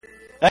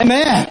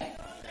Amen.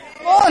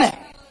 Morning.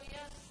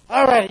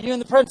 All right, are you in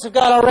the presence of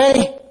God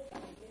already?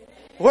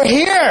 We're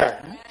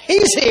here.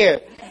 He's here.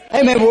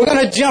 Amen. We're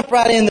going to jump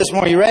right in this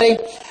morning. You ready?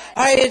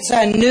 All right, it's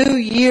a new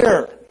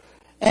year.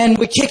 And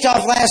we kicked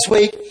off last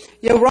week.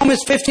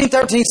 Romans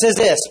 15:13 says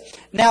this.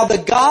 Now the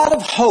God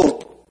of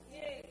hope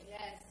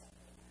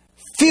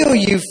fill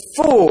you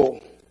full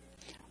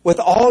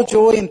with all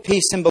joy and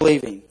peace in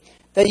believing,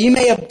 that you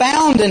may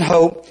abound in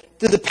hope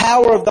through the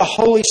power of the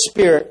Holy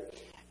Spirit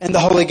and the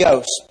Holy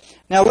Ghost.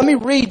 Now let me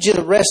read you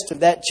the rest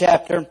of that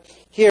chapter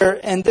here.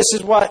 And this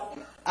is what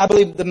I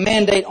believe the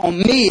mandate on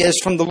me is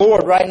from the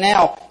Lord right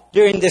now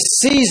during this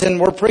season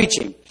we're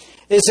preaching.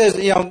 It says,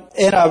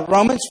 in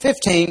Romans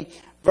 15,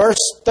 verse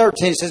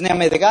 13, it says, now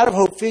may the God of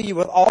hope fill you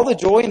with all the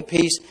joy and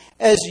peace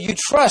as you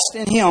trust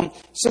in Him,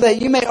 so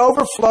that you may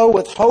overflow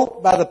with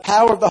hope by the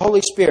power of the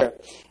Holy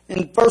Spirit.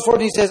 In verse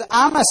 14, it says,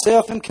 I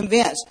myself am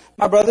convinced,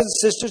 my brothers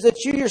and sisters,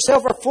 that you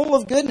yourself are full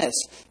of goodness,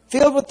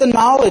 filled with the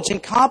knowledge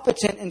and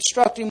competent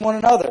instructing one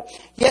another.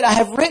 Yet I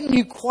have written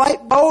you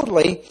quite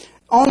boldly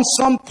on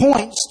some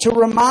points to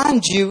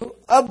remind you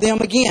of them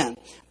again,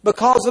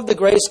 because of the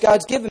grace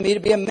God's given me to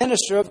be a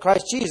minister of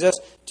Christ Jesus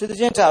to the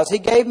Gentiles. He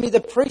gave me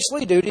the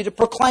priestly duty to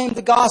proclaim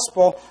the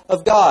gospel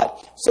of God,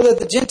 so that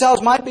the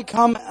Gentiles might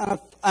become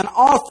an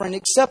offering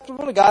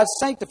acceptable to God,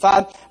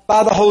 sanctified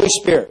by the Holy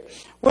Spirit.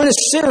 We're in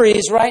a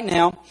series right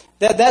now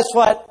that's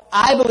what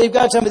I believe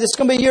God's telling me. This is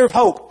going to be a year of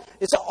hope.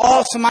 It's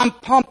awesome. I'm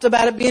pumped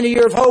about it being a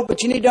year of hope,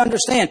 but you need to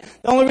understand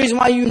the only reason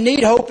why you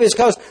need hope is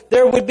because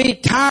there would be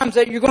times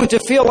that you're going to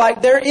feel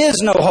like there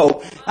is no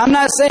hope. I'm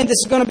not saying this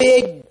is going to be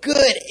a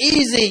good,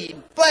 easy,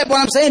 but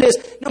what I'm saying is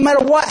no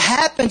matter what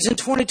happens in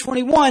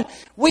 2021,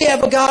 we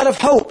have a God of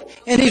hope,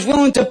 and He's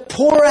willing to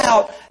pour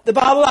out. The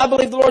Bible, I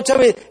believe the Lord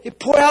told me, He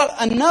pour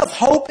out enough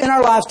hope in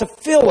our lives to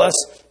fill us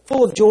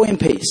full of joy and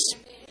peace.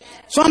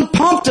 So I'm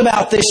pumped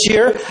about this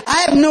year.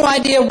 I have no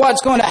idea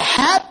what's going to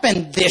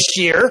happen this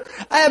year.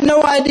 I have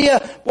no idea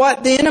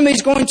what the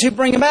enemy's going to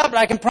bring about, but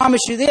I can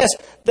promise you this.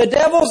 The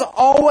devil's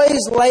always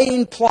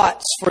laying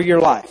plots for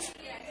your life.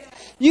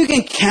 You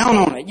can count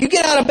on it. You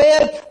get out of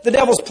bed, the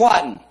devil's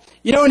plotting.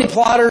 You know any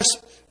plotters?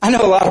 I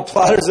know a lot of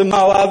plotters in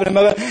my life.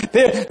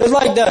 It's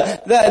like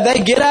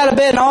they get out of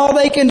bed and all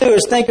they can do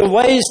is think of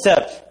ways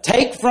to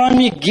take from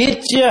you,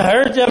 get you,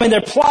 hurt you. I mean,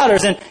 they're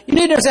plotters. And you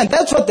need to understand,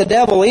 that's what the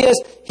devil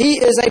is. He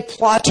is a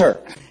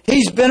plotter.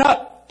 He's been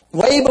up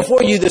way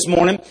before you this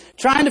morning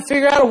trying to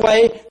figure out a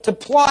way to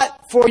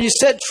plot for you,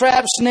 set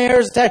traps,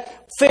 snares,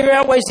 figure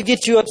out ways to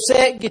get you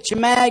upset, get you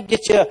mad,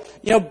 get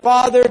you,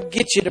 bothered,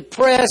 get you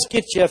depressed,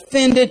 get you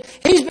offended.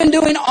 He's been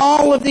doing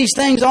all of these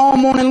things all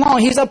morning long.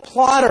 He's a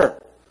plotter.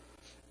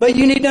 But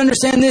you need to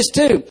understand this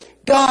too.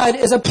 God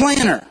is a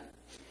planner.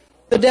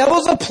 The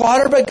devil's a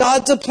plotter, but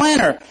God's a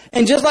planner.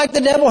 And just like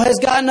the devil has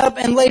gotten up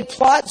and laid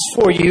plots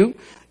for you,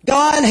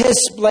 God has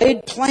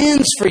laid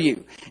plans for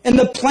you. And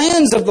the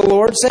plans of the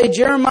Lord, say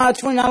Jeremiah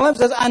 29:11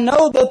 says, I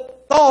know the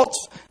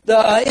thoughts. The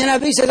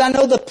NIV says, I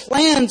know the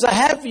plans I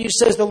have for you,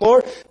 says the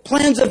Lord.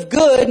 Plans of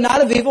good,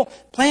 not of evil.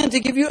 Plans to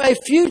give you a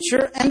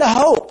future and a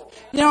hope.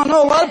 I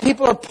know a lot of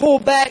people are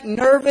pulled back,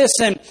 nervous,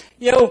 and,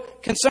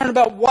 concerned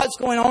about what's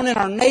going on in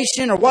our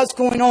nation or what's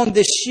going on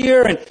this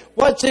year and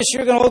what's this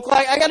year going to look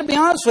like. I got to be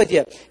honest with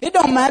you. It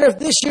don't matter if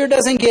this year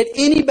doesn't get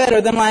any better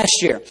than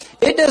last year.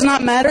 It does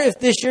not matter if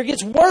this year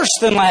gets worse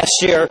than last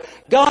year.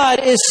 God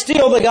is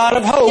still the God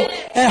of hope.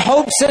 And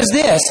hope says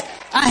this,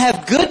 I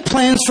have good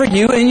plans for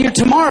you, and your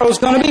tomorrow is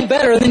going to be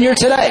better than your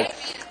today.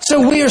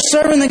 So we are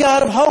serving the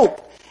God of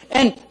hope.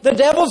 And the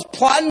devil's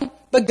plotting,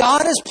 but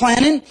God is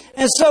planning.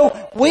 And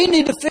so we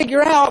need to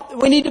figure out,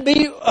 we need to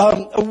be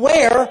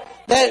aware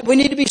that we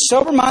need to be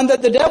sober-minded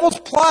that the devil's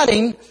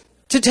plotting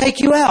to take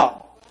you out.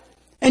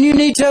 And you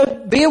need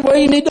to be aware,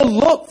 you need to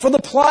look for the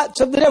plots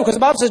of the devil. Because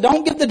the Bible says,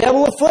 don't give the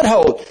devil a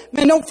foothold.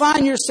 Man, don't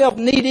find yourself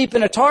knee-deep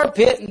in a tar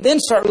pit and then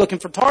start looking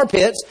for tar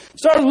pits.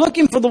 Start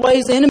looking for the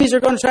ways the enemies are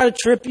going to try to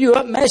trip you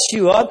up, mess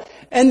you up.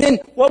 And then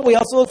what we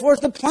also look for is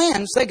the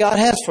plans that God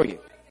has for you.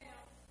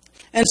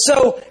 And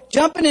so,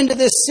 jumping into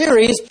this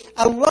series,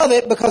 I love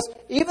it because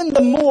even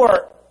the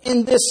more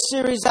in this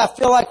series I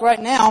feel like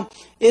right now,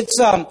 it's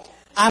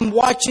I'm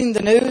watching the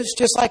news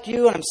just like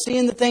you, and I'm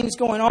seeing the things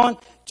going on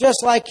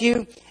just like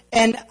you.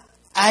 And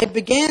I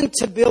began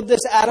to build this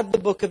out of the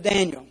book of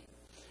Daniel.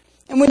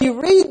 And when you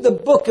read the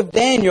book of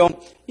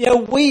Daniel,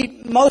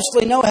 we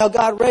mostly know how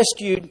God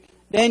rescued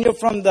Daniel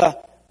from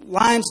the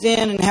lion's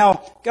den and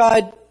how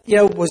God,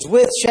 was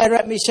with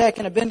Shadrach, Meshach,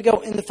 and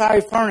Abednego in the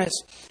fiery furnace.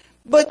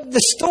 But the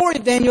story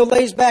of Daniel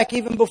lays back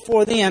even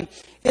before then.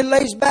 It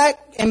lays back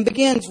and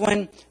begins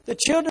when the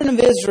children of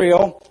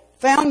Israel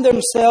found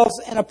themselves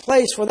in a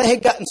place where they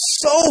had gotten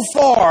so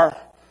far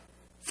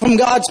from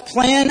God's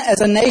plan as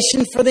a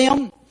nation for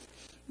them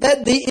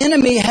that the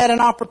enemy had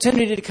an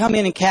opportunity to come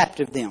in and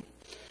captive them.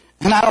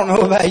 And I don't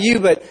know about you,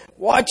 but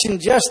watching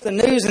just the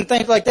news and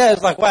things like that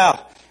is like,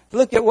 wow,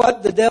 look at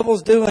what the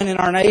devil's doing in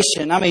our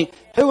nation. I mean,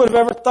 who would have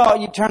ever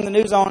thought you'd turn the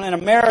news on in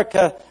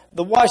America,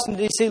 the Washington,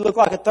 D.C. look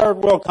like a third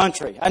world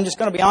country? I'm just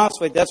going to be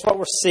honest with you. That's what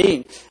we're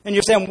seeing. And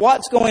you're saying,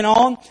 what's going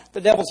on? The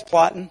devil's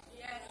plotting.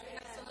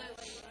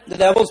 The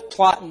devil's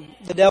plotting.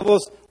 The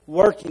devil's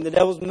working. The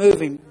devil's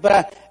moving.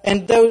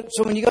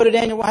 So when you go to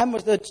Daniel, what happened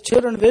was the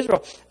children of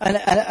Israel,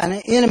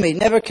 an enemy,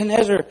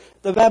 Nebuchadnezzar,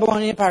 the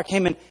Babylonian Empire,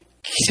 came and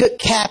took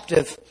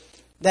captive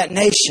that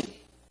nation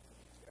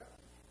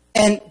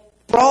and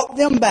brought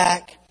them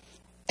back.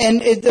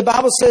 And the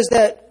Bible says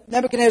that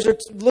Nebuchadnezzar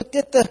looked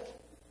at the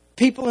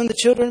people and the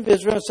children of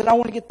Israel and said, I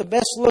want to get the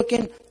best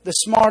looking, the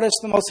smartest,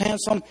 the most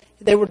handsome.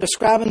 They were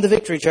describing the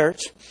Victory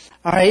Church.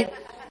 All right.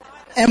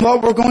 And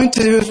what we're going to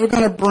do is we're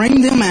going to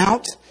bring them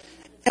out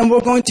and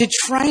we're going to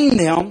train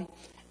them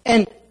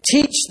and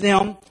teach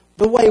them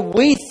the way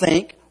we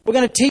think. We're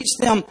going to teach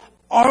them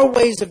our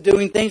ways of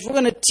doing things. We're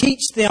going to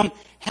teach them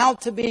how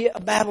to be a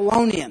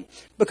Babylonian.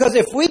 Because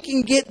if we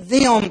can get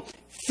them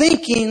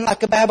thinking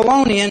like a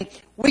Babylonian,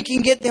 we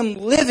can get them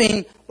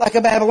living like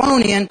a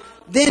Babylonian,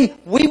 then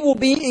we will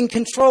be in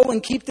control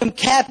and keep them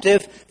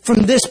captive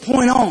from this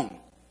point on.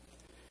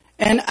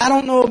 And I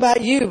don't know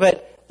about you,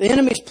 but the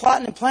enemy's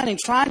plotting and planning,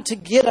 trying to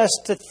get us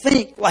to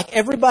think like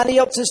everybody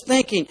else is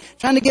thinking,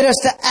 trying to get us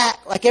to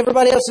act like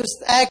everybody else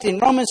is acting.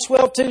 Romans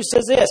 12:2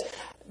 says this,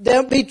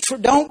 don't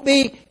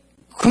be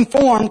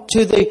conformed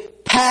to the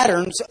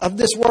patterns of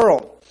this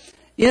world.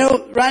 You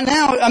know, right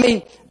now,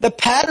 the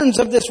patterns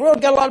of this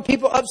world got a lot of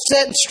people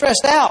upset and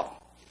stressed out.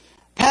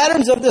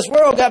 Patterns of this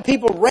world got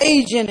people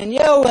raging and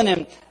yelling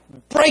and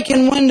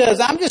breaking windows.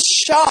 I'm just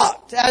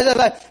shocked.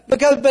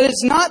 But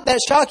it's not that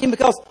shocking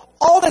because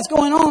all that's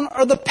going on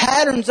are the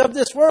patterns of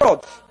this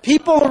world.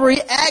 People are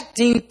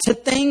reacting to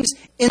things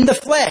in the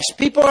flesh.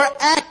 People are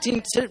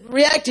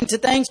reacting to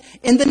things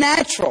in the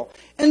natural.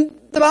 And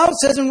the Bible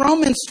says in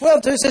Romans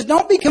 12:2, it says,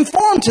 don't be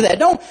conformed to that.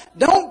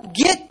 Don't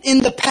get in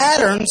the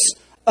patterns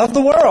of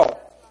the world.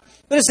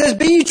 But it says,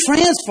 be ye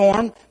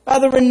transformed by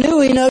the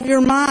renewing of your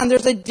mind.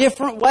 There's a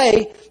different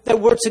way that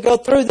we're to go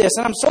through this.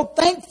 And I'm so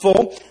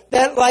thankful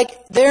that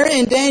like there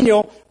in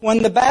Daniel,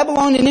 when the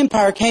Babylonian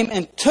Empire came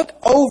and took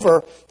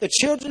over the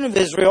children of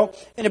Israel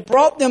and it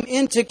brought them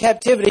into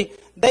captivity,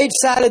 they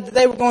decided that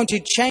they were going to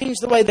change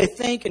the way they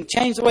think and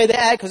change the way they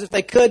act, because if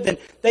they could, then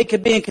they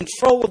could be in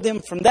control of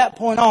them from that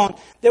point on.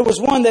 There was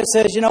one that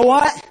says, you know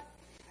what?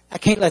 I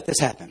can't let this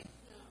happen.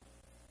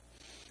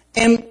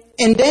 And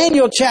in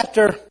Daniel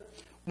chapter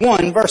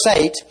 1, verse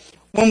 8,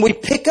 when we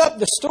pick up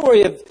the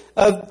story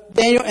of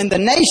Daniel and the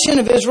nation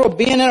of Israel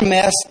being in a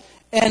mess,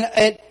 and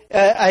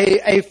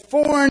a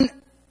foreign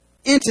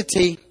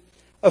entity,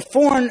 a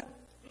foreign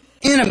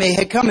enemy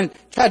had come and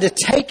tried to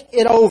take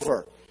it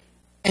over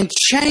and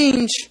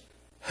change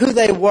who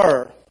they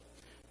were,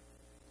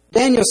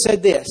 Daniel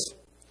said this.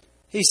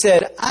 He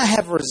said, I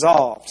have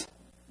resolved.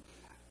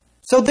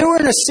 So we're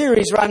in a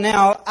series right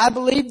now. I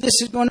believe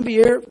this is going to be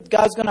here.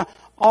 God's going to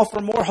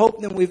offer more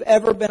hope than we've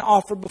ever been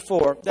offered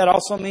before. That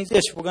also means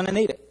this. We're going to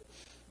need it.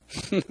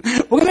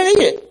 We're going to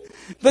need it.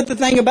 But the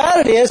thing about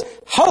it is,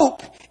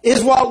 hope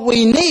is what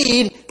we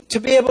need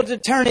to be able to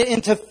turn it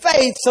into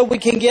faith so we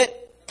can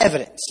get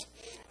evidence.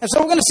 And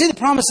so we're going to see the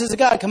promises of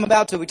God come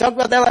about too. We talked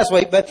about that last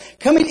week, but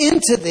coming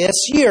into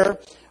this year,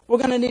 we're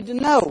going to need to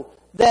know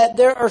that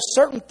there are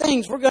certain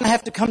things we're going to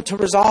have to come to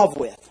resolve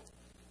with.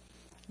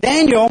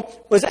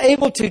 Daniel was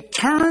able to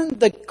turn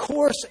the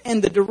course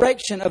and the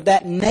direction of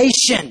that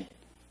nation.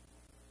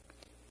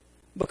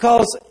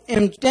 Because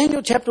in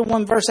Daniel chapter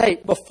 1, verse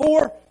 8,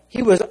 before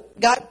he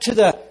got to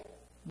the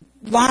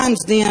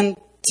lion's den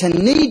to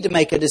need to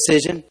make a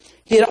decision,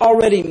 he had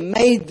already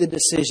made the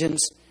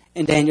decisions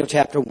in Daniel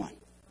chapter 1.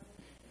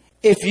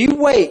 If you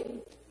wait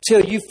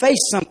till you face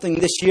something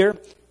this year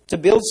to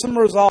build some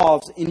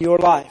resolves in your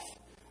life,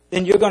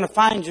 then you're going to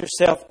find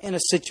yourself in a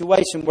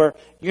situation where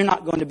you're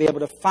not going to be able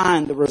to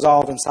find the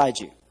resolve inside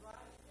you.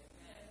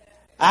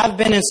 I've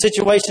been in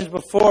situations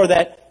before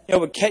that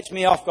would catch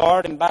me off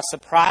guard and by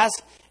surprise,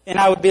 and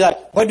I would be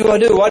like, what do I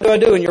do? What do I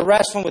do? And you're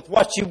wrestling with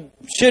what you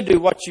should do,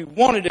 what you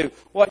want to do,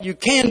 what you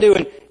can do.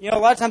 And, a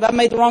lot of times I've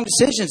made the wrong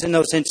decisions in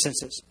those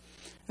instances.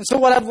 And so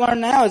what I've learned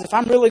now is if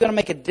I'm really going to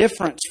make a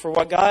difference for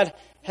what God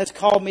has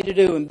called me to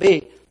do and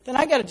be, then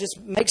I got to just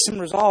make some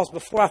resolves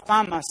before I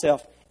find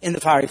myself in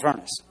the fiery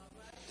furnace.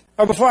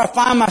 Or before I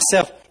find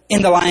myself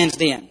in the lion's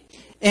den.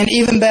 And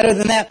even better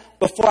than that,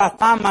 before I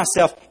find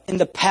myself in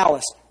the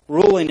palace,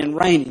 ruling and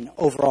reigning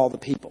over all the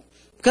people.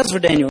 Because that's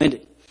where Daniel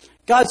ended.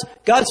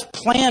 God's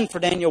plan for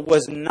Daniel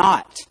was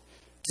not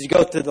to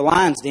go through the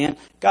lion's den.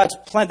 God's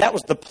plan, that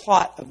was the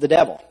plot of the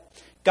devil.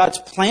 God's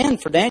plan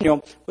for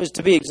Daniel was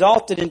to be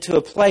exalted into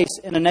a place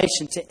in a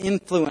nation to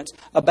influence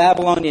a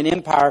Babylonian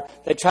empire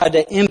that tried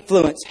to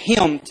influence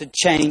him to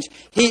change.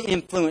 He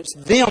influenced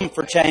them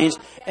for change.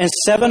 And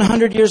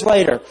 700 years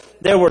later,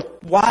 there were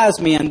wise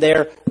men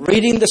there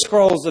reading the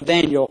scrolls of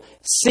Daniel,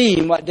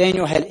 seeing what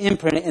Daniel had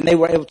imprinted, and they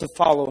were able to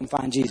follow and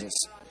find Jesus.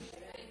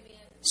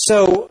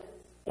 So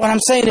what I'm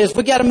saying is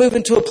we got to move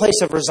into a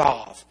place of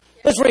resolve.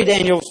 Let's read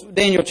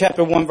Daniel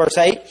chapter 1, verse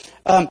 8.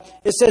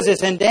 It says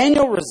this, and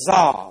Daniel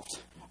resolved.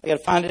 I got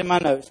to find it in my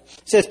notes.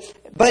 It says,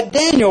 but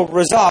Daniel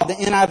resolved, the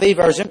NIV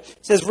version,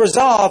 says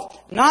resolved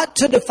not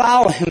to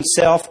defile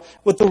himself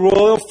with the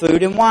royal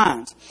food and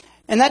wines.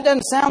 And that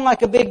doesn't sound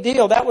like a big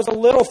deal. That was a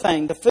little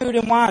thing, the food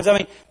and wines. I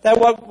mean, that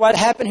what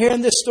happened here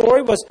in this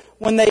story was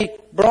when they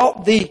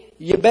brought the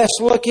best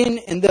looking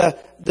and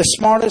the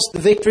smartest, the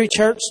Victory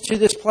Church to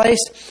this place,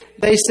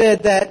 they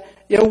said that,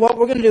 what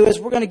we're going to do is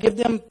we're going to give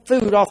them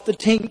food off the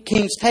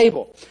king's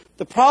table.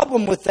 The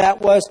problem with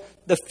that was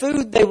the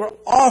food they were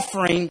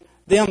offering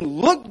them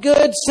looked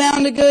good,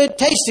 sounded good,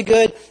 tasted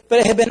good, but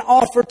it had been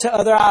offered to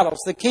other idols.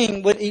 The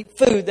king would eat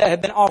food that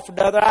had been offered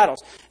to other idols.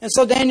 And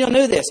so Daniel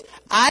knew this.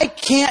 I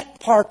can't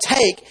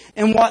partake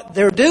in what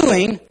they're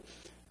doing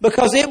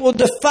because it will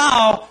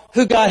defile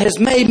who God has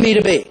made me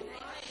to be.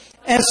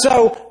 And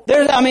so,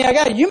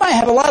 you might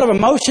have a lot of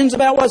emotions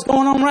about what's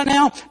going on right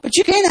now, but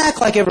you can't act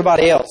like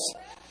everybody else.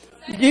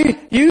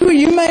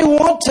 You may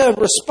want to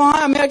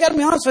respond. I got to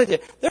be honest with you.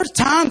 There's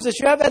times that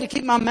I've had to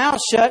keep my mouth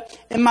shut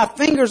and my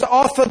fingers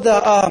off of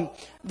the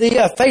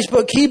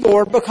Facebook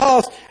keyboard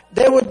because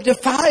it would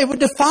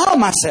defile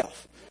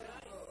myself.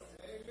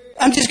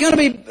 I'm just going to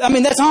be.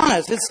 That's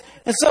honest.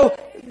 And so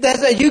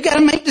you got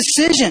to make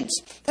decisions.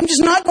 I'm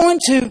just not going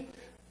to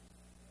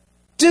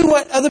do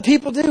what other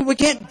people do. We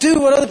can't do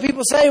what other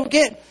people say. We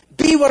can't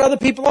be what other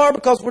people are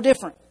because we're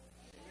different.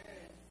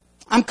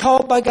 I'm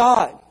called by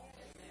God.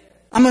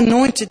 I'm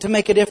anointed to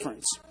make a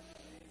difference.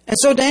 And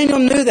so Daniel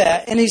knew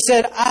that. And he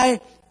said,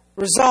 I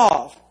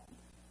resolve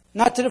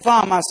not to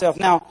defile myself.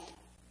 Now,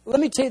 let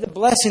me tell you the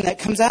blessing that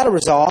comes out of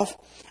resolve.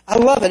 I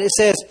love it. It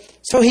says,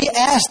 so he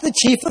asked the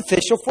chief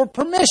official for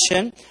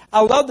permission. I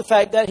love the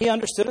fact that he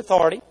understood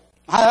authority.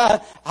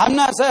 I'm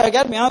not saying, I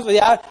got to be honest with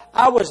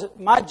you.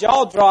 My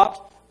jaw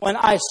dropped when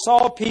I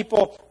saw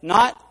people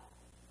not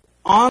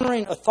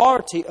honoring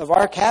authority of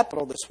our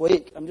capital this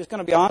week. I'm just going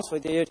to be honest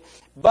with you.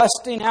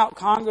 Busting out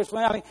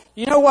congressmen.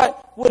 You know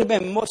what would have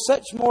been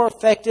such more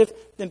effective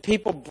than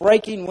people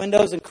breaking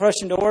windows and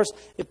crushing doors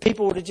if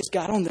people would have just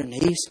got on their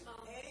knees.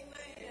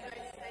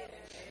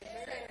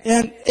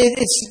 And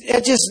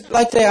it's just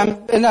like that.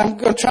 I'm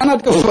going to try not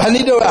to go. I'm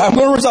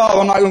going to resolve.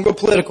 I'm not going to go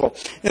political.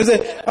 All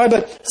right,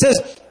 but it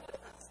says,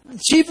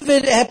 chief of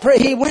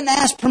it he went and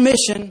asked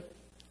permission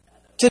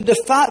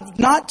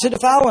not to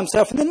defile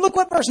himself. And then look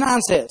what verse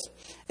 9 says.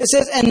 It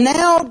says, and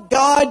now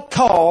God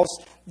calls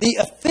the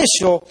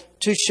official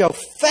to show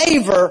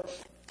favor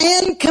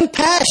and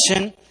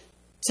compassion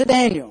to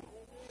Daniel.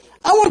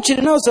 I want you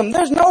to know something.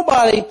 There's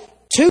nobody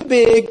too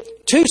big,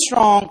 too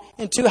strong,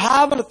 and too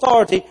high of an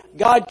authority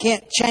God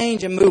can't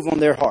change and move on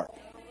their heart.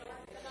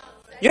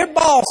 Your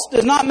boss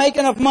does not make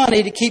enough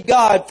money to keep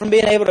God from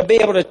being able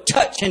to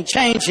touch and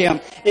change him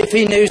if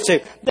he knew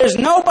to. There's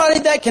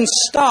nobody that can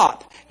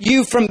stop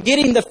you from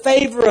getting the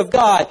favor of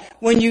God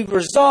when you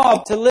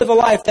resolve to live a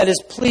life that is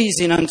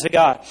pleasing unto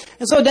God.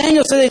 And so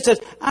Daniel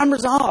says, I'm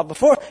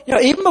resolved.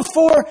 Even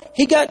before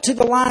he got to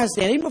the lion's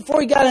den, even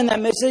before he got in that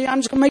mess, I'm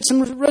just going to make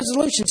some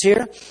resolutions here.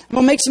 I'm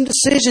going to make some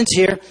decisions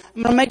here.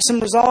 I'm going to make some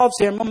resolves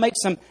here. I'm going to make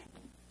some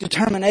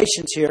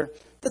determinations here.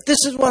 That this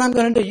is what I'm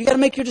going to do. You got to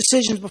make your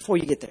decisions before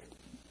you get there.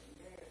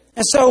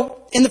 And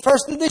so, in the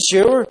first of this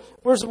year,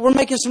 we're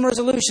making some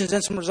resolutions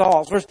and some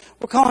resolves.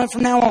 We're calling it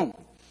from now on.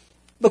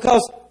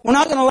 Because we're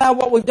not going to allow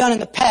what we've done in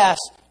the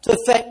past to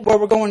affect where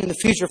we're going in the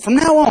future from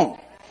now on.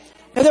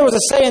 Now, there was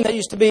a saying that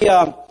used to be,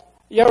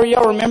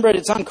 y'all remember it,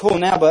 it's uncool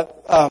now,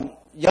 but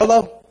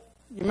YOLO.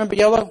 You remember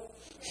YOLO?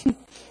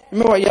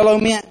 Remember what YOLO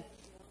meant?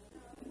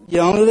 You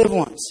only live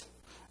once.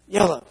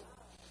 YOLO.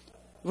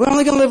 We're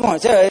only going to live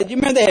once. Yeah, you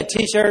remember they had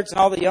T-shirts and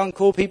all the young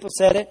cool people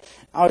said it?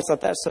 I always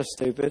thought that's so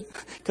stupid.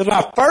 Because when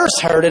I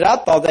first heard it, I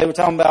thought they were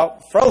talking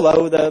about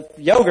Frollo, the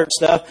yogurt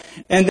stuff.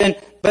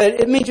 But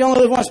it means you only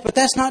live once. But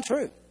that's not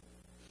true.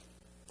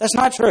 That's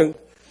not true.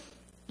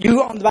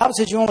 The Bible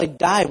says you only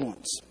die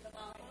once.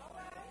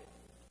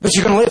 But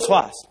you're going to live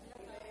twice.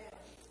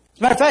 As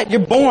a matter of fact, you're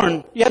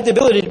born. You have the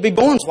ability to be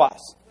born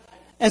twice.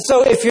 And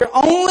so if you're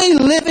only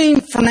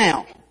living for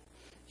now,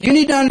 you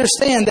need to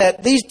understand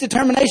that these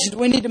determinations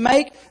we need to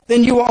make,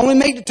 then you will only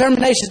make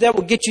determinations that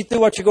will get you through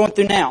what you're going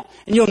through now.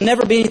 And you'll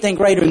never be anything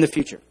greater in the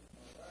future.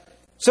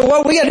 So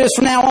what we got to do is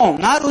from now on.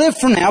 Not live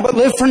from now, but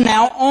live from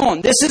now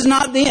on. This is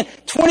not the end.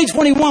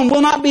 2021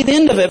 will not be the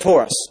end of it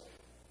for us.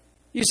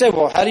 You say,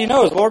 well, how do you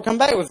know? Is the Lord come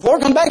back? If the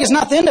Lord come back, it's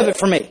not the end of it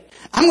for me.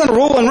 I'm going to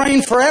rule and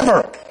reign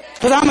forever.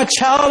 Because I'm a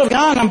child of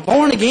God and I'm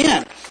born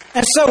again.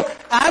 And so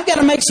I've got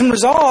to make some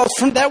resolves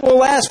that will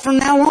last from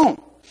now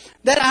on.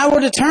 That I will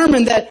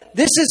determine that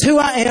this is who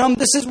I am,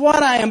 this is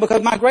what I am,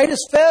 because my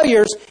greatest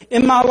failures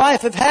in my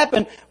life have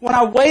happened when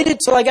I waited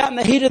till I got in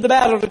the heat of the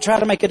battle to try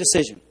to make a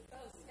decision.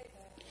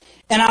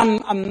 And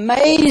I'm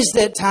amazed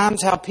at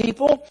times how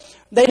people,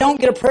 they don't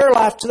get a prayer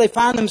life till they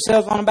find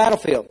themselves on a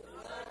battlefield.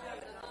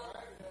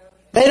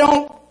 They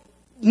don't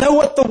know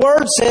what the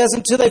Word says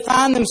until they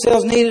find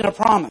themselves needing a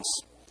promise.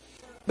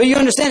 But you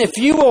understand, if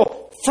you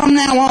will, from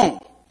now on,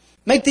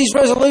 make these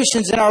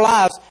resolutions in our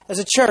lives as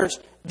a church,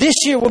 this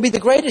year will be the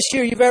greatest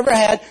year you've ever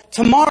had.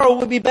 Tomorrow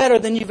will be better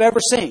than you've ever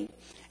seen.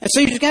 And so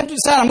you just have to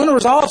decide, I'm going to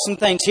resolve some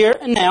things here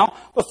and now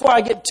before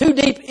I get too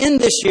deep in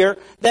this year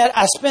that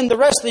I spend the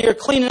rest of the year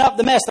cleaning up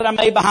the mess that I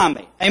made behind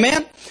me.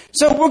 Amen?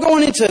 So we're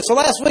going into it. So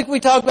last week we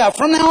talked about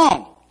from now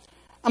on,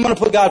 I'm going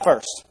to put God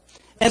first.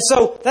 And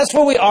so that's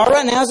where we are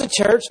right now as a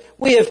church.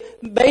 We have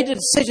made the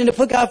decision to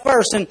put God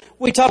first. And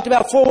we talked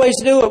about 4 ways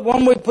to do it.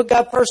 One, we put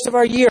God first of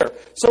our year.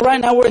 So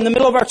right now we're in the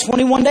middle of our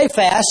 21-day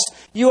fast.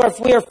 We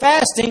are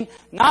fasting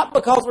not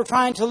because we're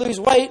trying to lose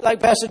weight, like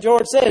Pastor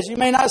George says. You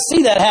may not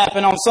see that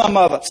happen on some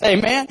of us.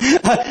 Amen.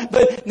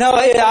 But no,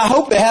 I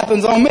hope it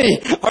happens on me.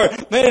 Or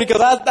maybe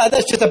because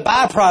that's just a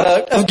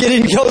byproduct of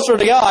getting closer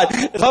to God.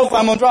 Hopefully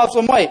I'm going to drop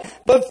some weight.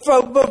 But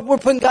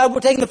we're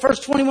taking the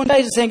first 21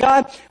 days and saying,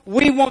 God,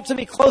 we want to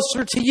be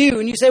closer to you.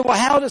 And you say, well,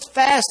 how does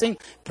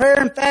prayer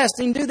and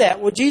fasting do that?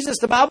 Well,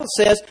 the Bible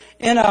says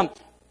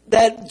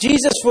that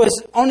Jesus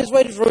was on his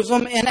way to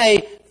Jerusalem, and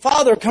a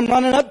father come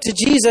running up to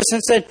Jesus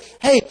and said,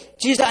 hey,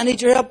 Jesus, I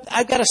need your help.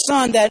 I've got a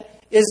son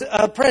that is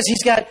oppressed.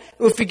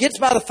 If he gets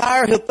by the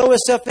fire, he'll throw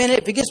himself in it.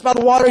 If he gets by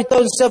the water, he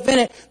throws himself in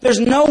it. There's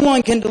no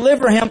one can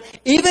deliver him.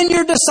 Even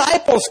your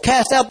disciples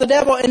cast out the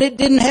devil, and it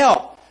didn't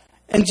help.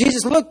 And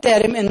Jesus looked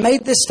at him and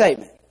made this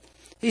statement.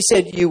 He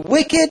said, you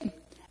wicked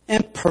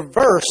and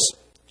perverse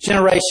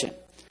generation.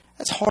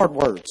 That's hard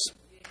words.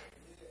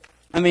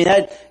 I mean,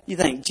 you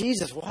think,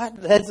 Jesus, what?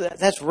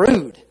 That's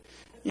rude.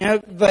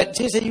 But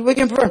Jesus said, you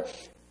wicked and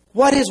perverse.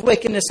 What is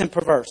wickedness and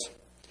perverse?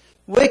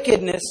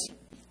 Wickedness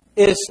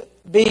is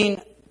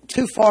being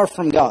too far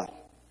from God.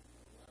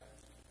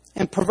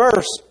 And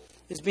perverse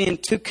is being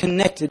too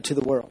connected to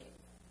the world.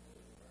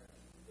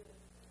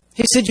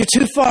 He said, you're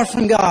too far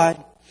from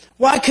God.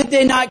 Why could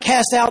they not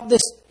cast out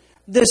this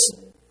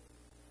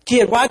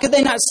kid? Why could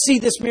they not see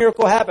this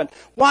miracle happen?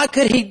 Why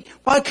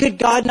could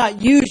God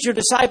not use your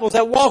disciples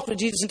that walked with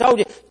Jesus and told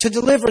you to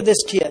deliver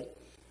this kid?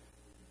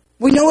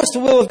 We know it's the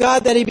will of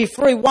God that he be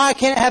free. Why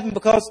can't it happen?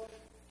 Because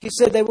he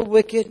said they were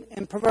wicked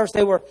and perverse.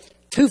 They were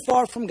too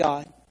far from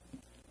God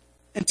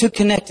and too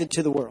connected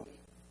to the world.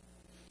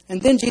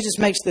 And then Jesus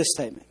makes this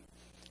statement.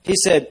 He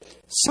said,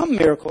 some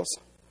miracles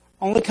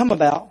only come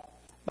about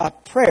by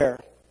prayer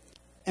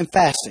and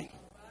fasting.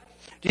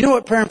 Do you know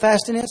what prayer and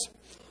fasting is?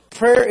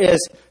 Prayer is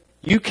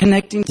you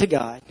connecting to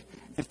God,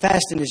 and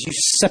fasting is you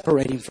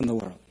separating from the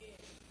world.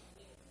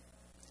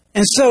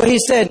 And so he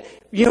said,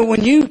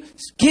 when you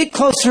get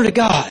closer to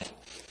God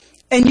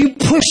and you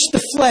push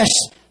the flesh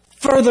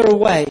further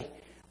away,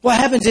 what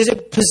happens is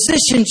it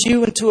positions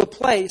you into a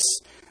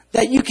place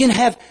that you can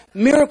have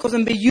miracles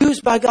and be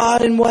used by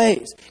God in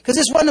ways. Because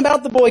this wasn't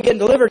about the boy getting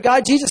delivered.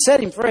 Jesus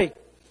set him free.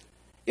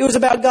 It was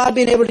about God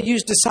being able to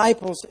use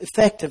disciples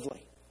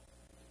effectively.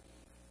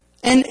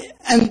 And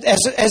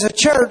as a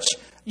church,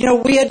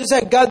 we had to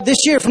say, God, this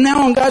year, from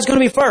now on, God's going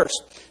to be first.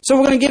 So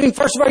we're going to give him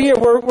first of our year.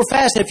 We're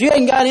fasting. If you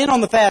hadn't got in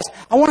on the fast,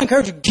 I want to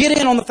encourage you, get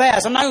in on the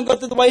fast. I'm not going to go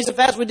through the ways of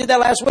fast. We did that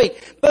last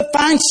week. But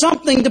find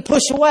something to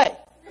push away.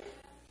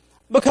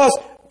 Because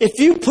if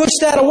you push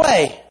that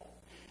away,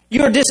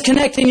 you're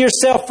disconnecting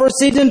yourself for a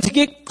season to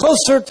get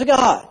closer to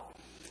God.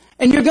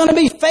 And you're going to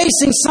be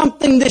facing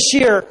something this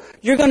year.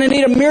 You're going to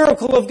need a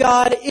miracle of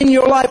God in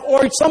your life,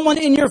 or someone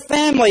in your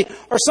family,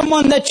 or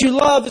someone that you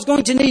love is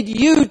going to need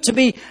you to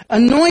be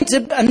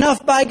anointed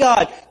enough by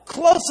God,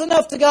 close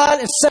enough to God,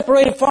 and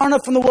separated far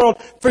enough from the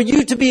world for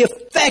you to be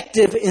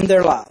effective in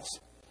their lives.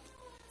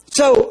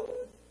 So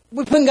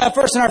we're putting God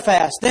first in our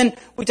fast. Then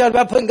we talked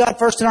about putting God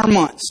first in our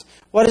months.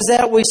 What is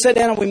that? We sit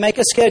down and we make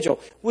a schedule.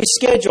 We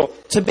schedule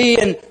to be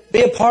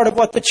a part of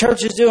what the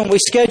church is doing. We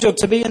schedule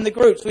to be in the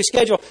groups. We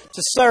schedule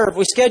to serve.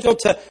 We schedule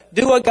to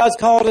do what God's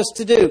called us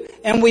to do.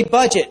 And we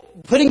budget.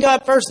 Putting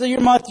God first of your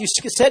month, you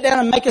sit down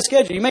and make a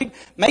schedule. You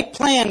make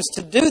plans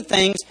to do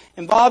things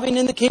involving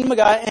in the kingdom of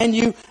God, and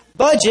you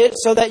budget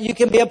so that you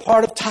can be a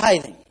part of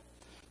tithing.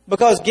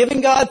 Because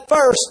giving God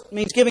first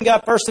means giving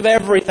God first of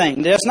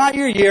everything. Just not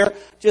your year,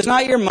 just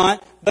not your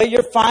month, but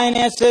your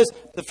finances,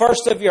 the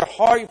first of your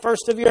heart,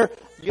 first of your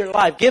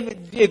life.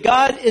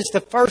 God is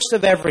the first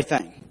of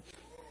everything.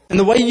 And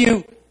the way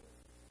you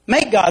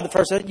make God the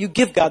first, you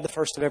give God the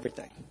first of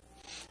everything.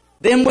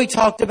 Then we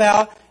talked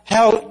about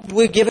how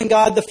we're giving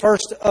God the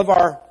first of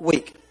our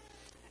week.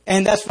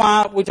 And that's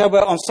why we talk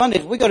about on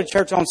Sundays. We go to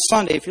church on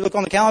Sunday. If you look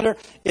on the calendar,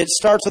 it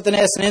starts with an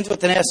S and ends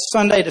with an S,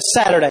 Sunday to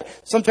Saturday.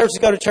 Some churches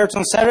go to church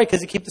on Saturday because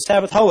they keep the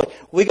Sabbath holy.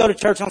 We go to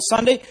church on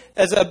Sunday,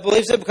 as I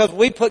believe it, because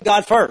we put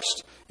God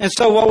first. And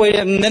so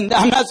and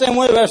I'm not saying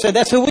whatever I said,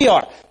 that's who we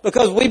are.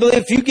 Because we believe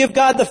if you give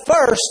God the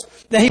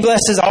first, then He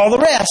blesses all the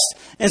rest.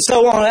 And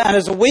so on, and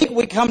as a week,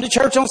 we come to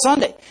church on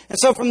Sunday. And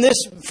so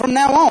from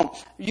now on,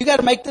 you got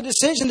to make the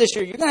decision this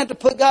year. You're going to have to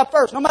put God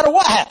first, no matter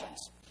what happens.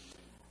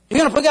 You're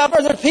going to put God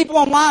first. There's people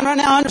online right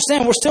now. I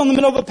understand we're still in the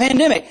middle of a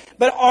pandemic,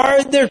 but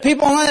are there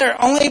people online that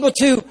are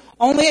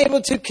only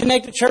able to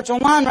connect to church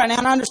online right now?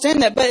 And I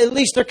understand that, but at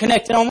least they're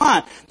connected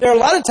online. There are a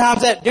lot of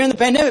times that during the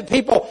pandemic,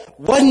 people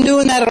wasn't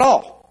doing that at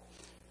all.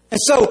 And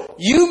so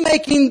you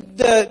making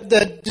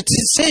the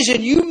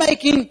decision, you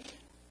making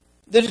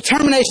the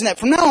determination that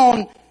from now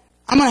on,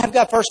 I'm going to have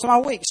God first in my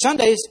week.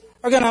 Sundays,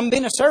 are going to be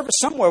in a service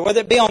somewhere,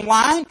 whether it be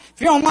online. If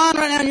you're online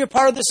right now and you're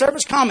part of the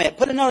service, comment.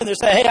 Put a note in there.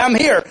 Say, hey, I'm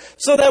here.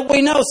 So that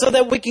we know, so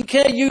that we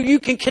can you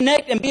can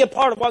connect and be a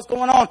part of what's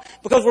going on,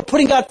 because we're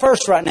putting God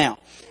first right now.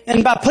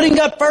 And by putting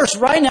God first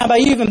right now, by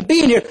you even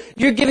being here,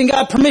 you're giving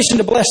God permission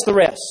to bless the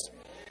rest.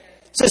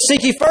 It says,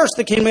 seek ye first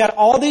the kingdom of God.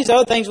 All these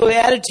other things will be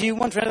added to you.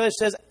 One translation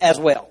says, as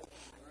well.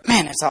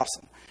 Man, that's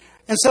awesome.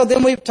 And so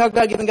then we've talked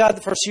about giving God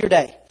the first of your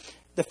day.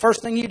 The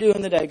first thing you do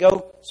in the day.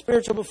 Go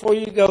spiritual before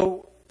you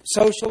go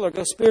social, or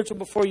go spiritual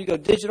before you go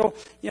digital.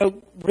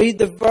 Read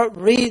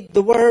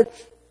the Word.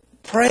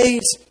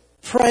 Praise.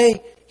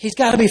 Pray. He's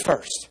got to be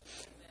first.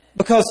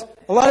 Because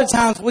a lot of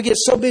times we get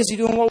so busy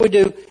doing what we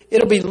do,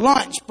 it'll be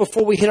lunch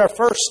before we hit our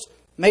first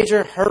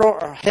major hurdle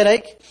or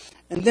headache.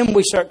 And then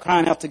we start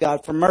crying out to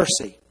God for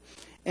mercy.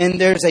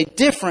 And there's a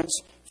difference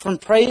from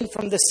praying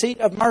from the seat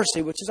of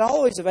mercy, which is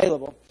always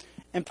available,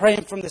 and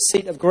praying from the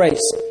seat of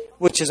grace,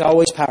 which is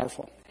always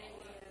powerful.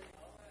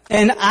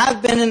 And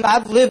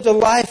I've lived a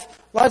life,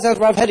 a lot of times,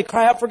 where I've had to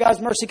cry out for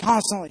God's mercy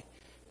constantly.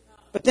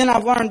 But then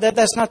I've learned that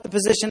that's not the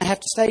position I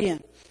have to stay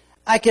in.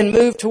 I can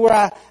move to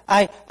where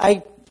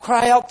I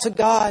cry out to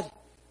God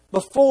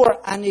before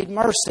I need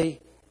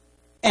mercy,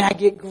 and I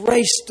get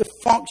grace to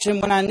function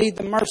when I need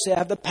the mercy. I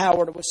have the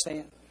power to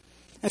withstand.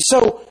 And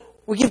so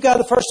we give God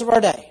the first of our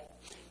day.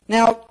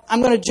 Now,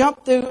 I'm going to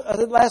jump through.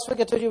 Last week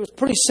I told you it was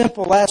pretty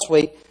simple last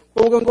week,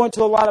 but we're going to go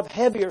into a lot of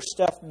heavier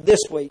stuff this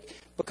week,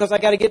 because I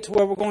got to get to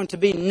where we're going to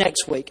be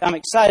next week. I'm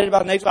excited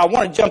about next week. I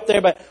want to jump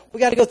there, but we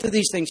got to go through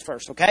these things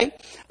first, okay?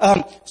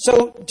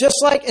 So just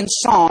like in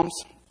Psalms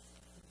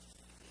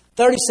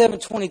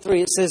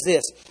 37:23, it says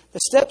this: the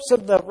steps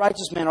of the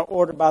righteous man are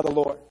ordered by the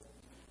Lord.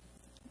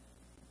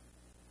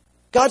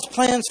 God's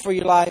plans for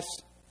your life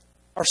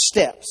are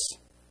steps.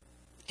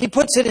 He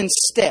puts it in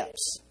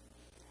steps.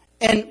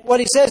 And what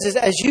he says is,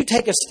 as you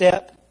take a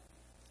step,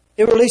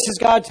 it releases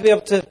God to be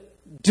able to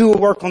do a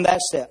work on that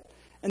step.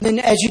 And then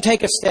as you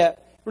take a step,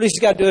 it releases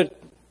God to do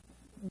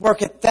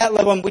work at that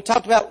level. And we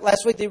talked about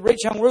last week the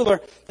rich young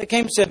ruler that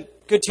came and said,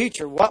 good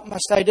teacher, what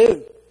must I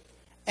do?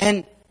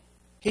 And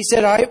he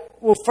said, all right,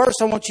 well,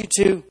 first I want you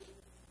to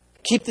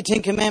keep the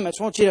 10 Commandments.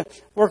 I want you to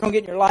work on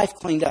getting your life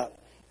cleaned up.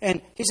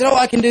 And he said,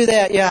 I can do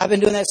that. Yeah, I've been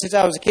doing that since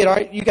I was a kid. All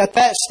right, you got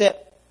that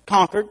step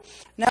conquered.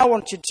 Now I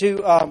want you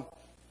to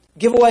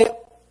give away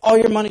all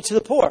your money to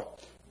the poor.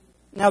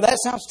 Now that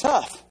sounds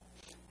tough.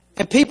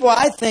 And people,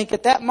 I think,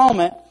 at that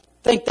moment,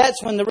 think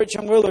that's when the rich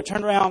young ruler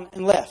turned around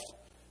and left.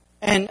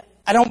 And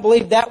I don't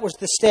believe that was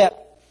the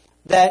step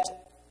that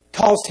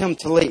caused him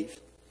to leave.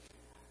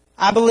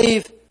 I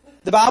believe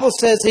the Bible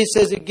says, he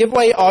says, give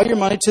away all your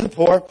money to the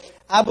poor.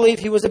 I believe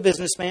he was a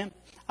businessman.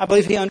 I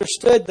believe he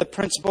understood the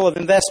principle of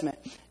investment.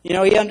 He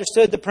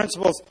understood the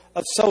principles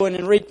of sowing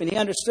and reaping. He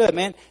understood,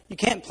 man, you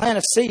can't plant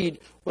a seed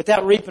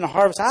without reaping a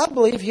harvest. I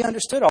believe he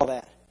understood all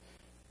that.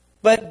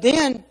 But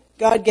then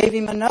God gave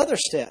him another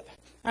step.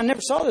 I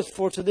never saw this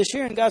before till this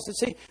year. And God said,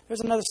 see,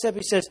 there's another step.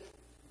 He says,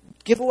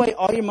 give away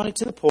all your money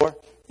to the poor.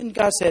 And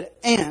God said,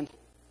 and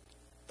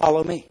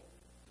follow me.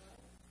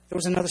 There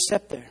was another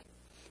step there.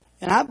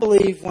 And I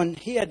believe when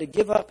he had to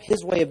give up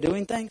his way of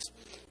doing things,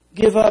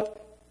 give up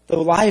the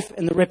life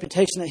and the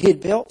reputation that he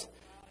had built,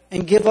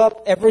 and give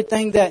up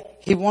everything that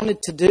he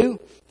wanted to do,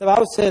 the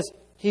Bible says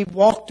he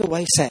walked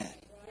away sad.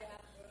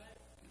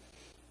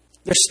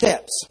 There's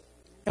steps.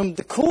 And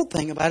the cool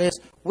thing about it is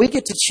we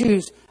get to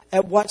choose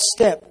at what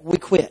step we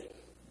quit.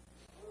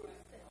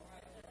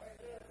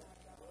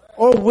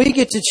 Or we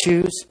get to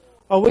choose,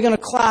 are we going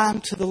to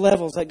climb to the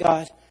levels that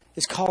God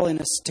is calling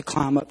us to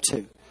climb up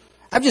to?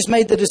 I've just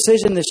made the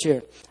decision this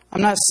year.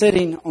 I'm not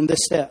sitting on this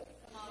step.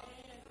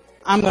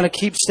 I'm going to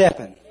keep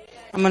stepping.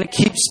 I'm going to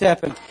keep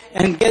stepping.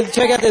 And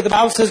check out there, the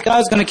Bible says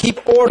God's going to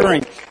keep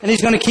ordering. And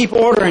He's going to keep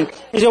ordering.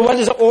 You know, what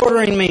does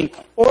ordering mean?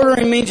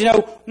 Ordering means,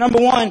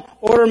 number one,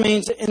 order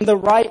means in the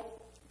right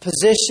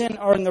position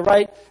or in the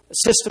right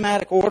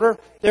systematic order.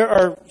 There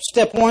are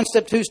step 1,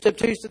 step 2, step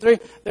 2, step 3.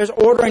 There's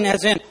ordering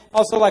as in,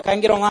 also like I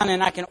can get online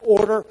and I can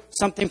order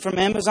something from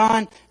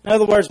Amazon. In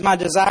other words, my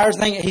desires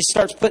thing, He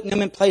starts putting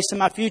them in place in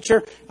my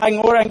future. I can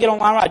order, I can get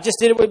online. I just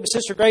did it with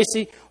Sister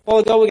Gracie. A while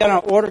ago, we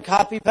got an order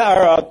copy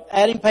or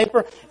adding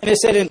paper, and it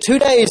said in 2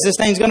 days this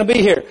thing's going to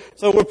be here.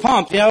 So we're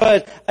pumped.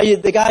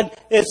 The God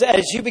is,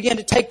 as you begin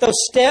to take those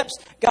steps,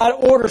 God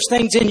orders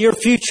things in your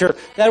future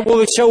that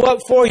will show up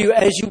for you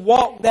as you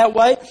walk that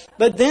way.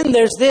 But then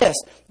there's this.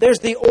 There's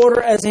the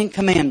order as in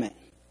commandment.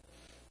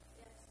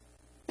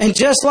 And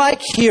just like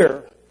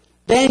here,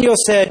 Daniel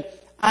said,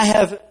 I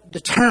have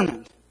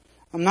determined.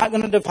 I'm not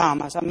going to defile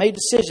myself. I made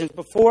decisions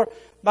before.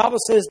 The Bible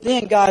says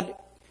then God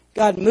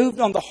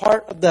moved on the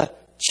heart of the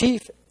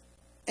chief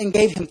and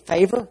gave him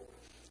favor.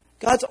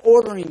 God's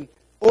ordering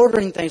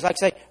things. Like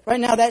say, right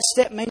now that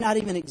step may not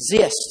even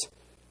exist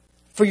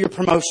for your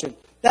promotion.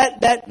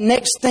 That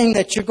next thing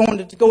that you're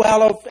going to go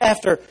out of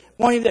after.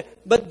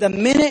 But the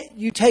minute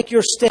you take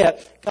your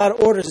step, God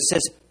orders and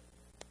says,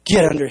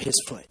 get under His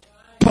foot.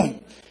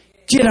 Boom.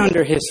 Get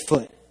under His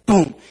foot.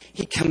 Boom.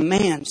 He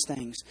commands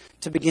things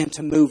to begin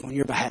to move on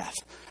your behalf.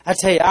 I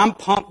tell you, I'm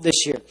pumped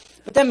this year.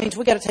 But that means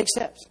we got to take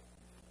steps.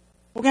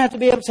 We're going to have to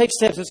be able to take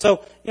steps. And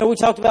so, we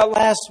talked about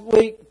last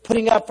week,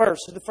 putting God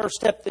first is the first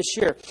step this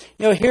year.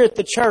 Here at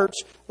the church,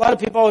 a lot of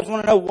people always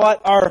want to know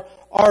what our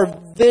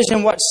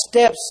vision, what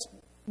steps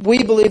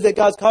we believe that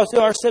God's called us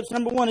to. Our steps,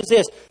 number one, is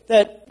this,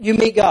 that you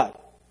meet God.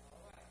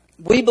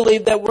 We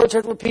believe that we're a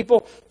church where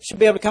people should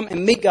be able to come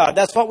and meet God.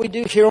 That's what we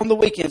do here on the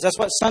weekends. That's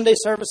what Sunday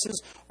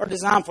services are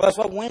designed for. That's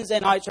what Wednesday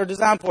nights are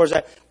designed for. Is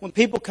that when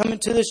people come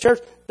into this church,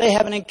 they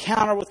have an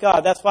encounter with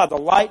God. That's why the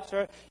lights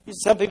are.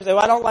 Some people say,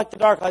 "Well, I don't like the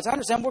dark lights." I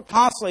understand. We're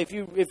constantly,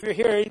 if you're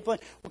here, we're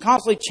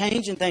constantly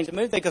changing things and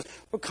moving things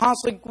because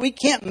we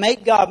can't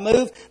make God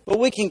move, but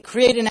we can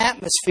create an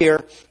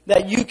atmosphere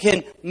that you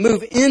can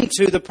move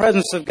into the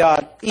presence of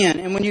God in.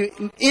 And when you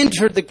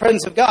enter the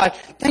presence of God,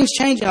 things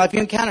change in life. You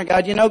encounter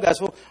God, you know God.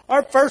 So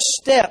our first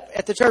step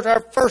at the church,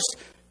 our first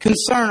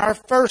concern, our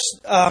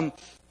first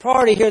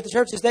priority here at the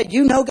church is that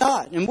you know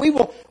God. And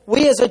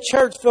we as a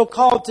church feel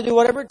called to do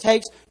whatever it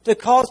takes to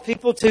cause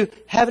people to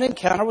have an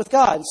encounter with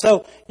God. And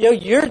so,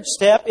 your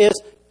step is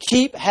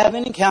keep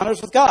having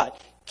encounters with God.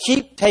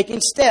 Keep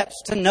taking steps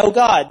to know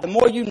God. The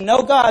more you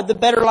know God, the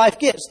better life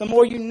gets. The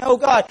more you know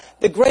God,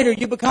 the greater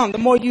you become. The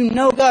more you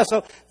know God.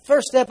 So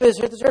first step is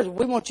here at the church,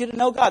 we want you to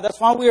know God. That's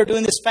why we are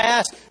doing this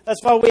fast.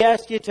 That's why we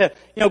ask you to,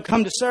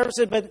 come to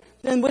services. But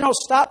then we don't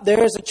stop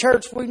there as a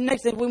church.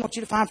 Next thing, we want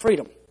you to find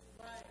freedom.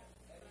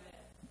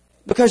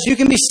 Because you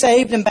can be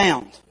saved and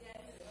bound.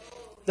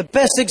 The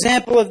best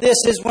example of this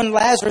is when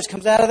Lazarus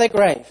comes out of that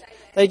grave.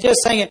 They just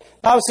sang it.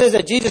 The Bible says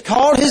that Jesus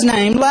called his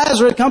name,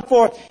 Lazarus, come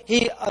forth.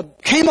 He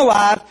came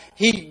alive.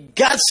 He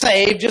got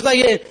saved, just like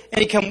it.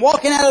 And he came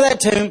walking out of that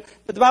tomb.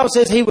 But the Bible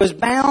says he was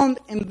bound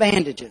in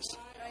bandages.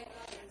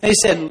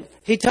 And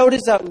he told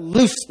his disciples,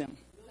 loose them.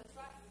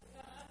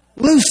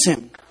 Loose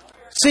him.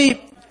 See,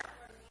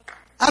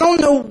 I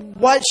don't know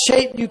what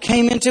shape you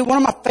came into.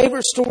 One of my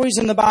favorite stories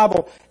in the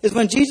Bible is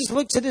when Jesus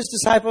looks at his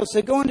disciples and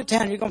said, go into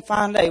town, you're going to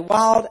find a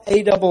wild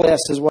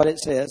ASS is what it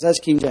says. That's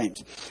King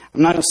James.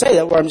 I'm not going to say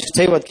that word. I'm just going to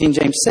tell you what King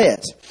James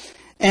says.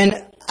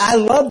 And I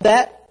love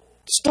that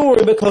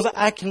story because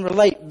I can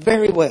relate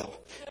very well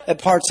at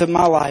parts of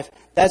my life.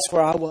 That's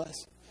where I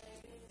was.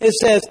 It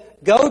says,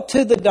 go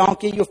to the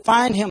donkey. You'll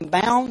find him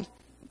bound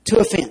to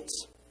a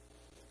fence.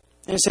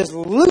 And it says,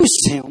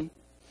 loose him.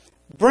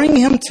 Bring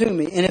him to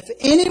me. And if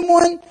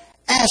anyone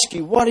asks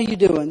you, what are you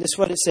doing? This is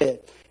what it said.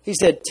 He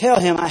said, tell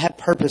him I have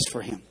purpose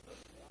for him.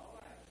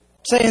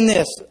 Saying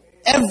this,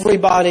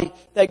 everybody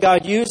that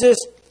God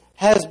uses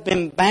has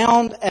been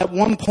bound at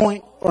one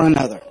point or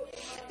another.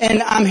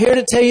 And I'm here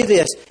to tell you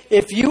this.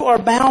 If you are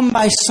bound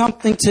by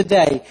something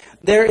today,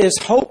 there is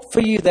hope for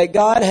you that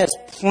God has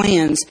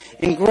plans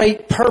and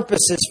great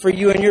purposes for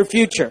you in your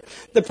future.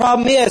 The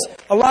problem is,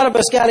 a lot of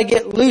us got to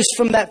get loose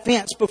from that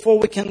fence before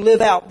we can live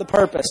out the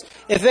purpose.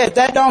 If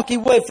that donkey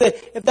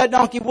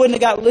wouldn't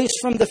have got loose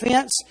from the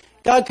fence,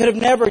 God could have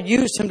never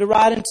used him to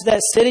ride into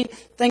that city.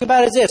 Think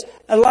about it as this.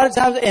 A lot of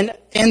times,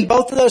 in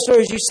both of those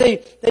stories, you see,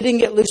 they didn't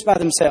get loose by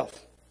themselves.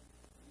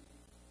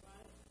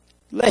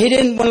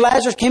 When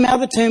Lazarus came out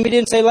of the tomb, he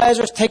didn't say,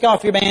 Lazarus, take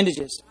off your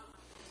bandages.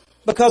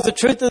 Because the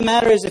truth of the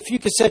matter is, if you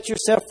could set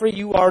yourself free,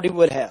 you already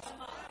would have.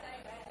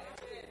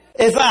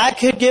 If I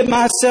could get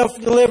myself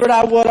delivered,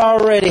 I would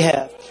already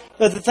have.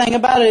 But the thing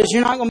about it is,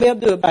 you're not going to be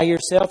able to do it by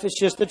yourself. It's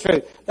just the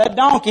truth. That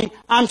donkey,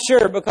 I'm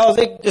sure, because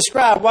it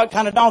described what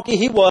kind of donkey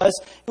he was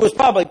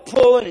probably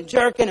pulling and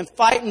jerking and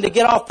fighting to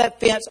get off that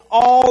fence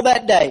all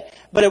that day.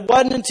 But it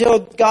wasn't until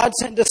God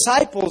sent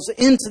disciples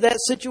into that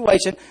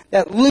situation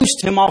that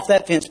loosed him off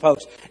that fence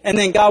post. And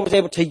then God was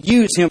able to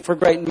use him for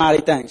great and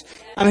mighty things.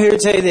 I'm here to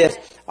tell you this.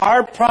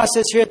 Our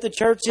process here at the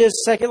church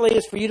is, secondly,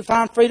 is for you to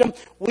find freedom.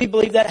 We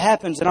believe that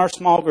happens in our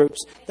small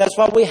groups. That's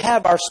why we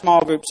have our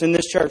small groups in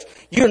this church.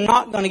 You're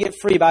not going to get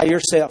free by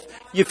yourself.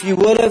 If you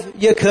would have,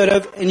 you could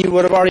have, and you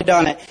would have already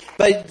done it.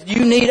 But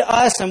you need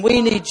us and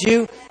we need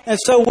you. And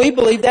so we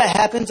believe that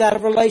happens out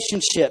of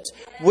relationships.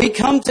 We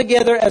come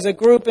together as a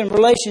group in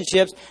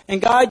relationships,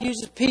 and God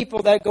uses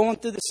people that are going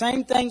through the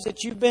same things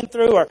that you've been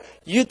through, or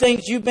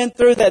things you've been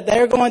through that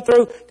they're going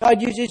through.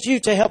 God uses you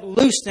to help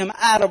loose them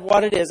out of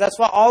what it is. That's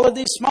why all of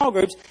these small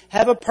groups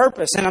have a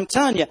purpose. And I'm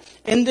telling you,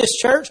 in this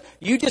church,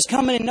 you just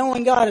coming and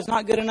knowing God is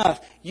not good enough.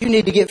 You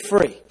need to get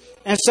free.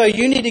 And so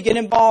you need to get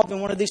involved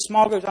in one of these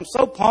small groups. I'm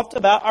so pumped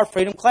about our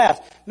freedom class.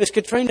 Miss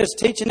Katrina is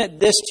teaching it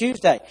this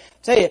Tuesday. I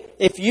tell you,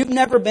 if you've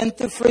never been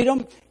through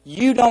freedom,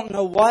 you don't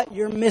know what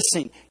you're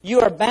missing.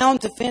 You are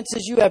bound to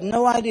fences you have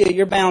no idea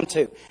you're bound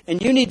to.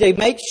 And you need to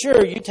make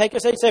sure you take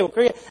a step. Say, well,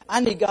 Korea, I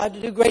need God to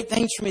do great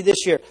things for me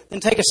this year. Then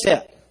take a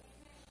step.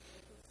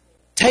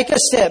 Take a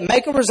step.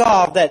 Make a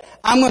resolve that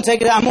I'm going to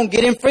take it. I'm going to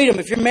get in freedom.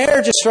 If your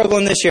marriage is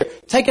struggling this year,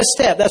 take a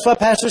step. That's why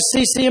Pastor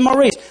CC and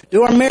Maurice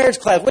do our marriage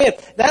class. We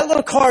have that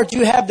little card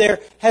you have there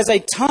has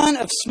a ton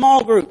of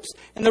small groups.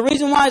 And the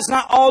reason why it's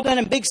not all done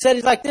in big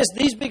settings like this,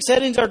 these big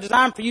settings are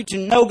designed for you to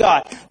know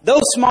God.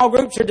 Those small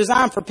groups are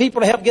designed for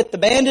people to help get the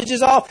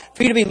bandages off,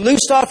 for you to be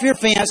loosed off your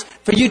fence,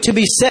 for you to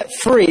be set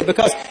free.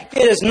 Because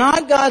it is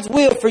not God's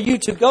will for you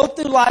to go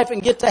through life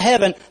and get to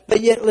heaven,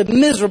 but yet live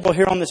miserable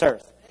here on this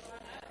earth.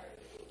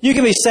 You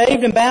can be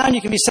saved and bound.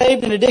 You can be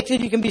saved and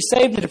addicted. You can be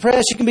saved and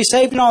depressed. You can be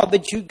saved and all.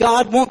 But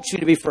God wants you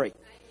to be free.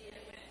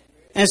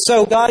 And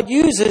so God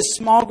uses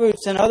small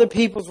groups and other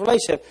people's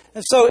relationship.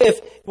 And so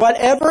if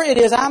whatever it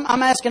is,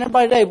 I'm asking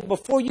everybody today,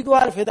 before you go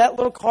out of here, that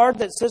little card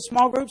that says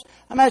small groups,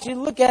 I'm asking you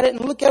to look at it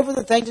and look over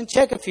the things and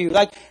check a few.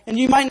 And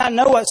you might not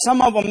know what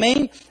some of them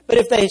mean, but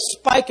if they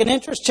spike an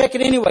interest, check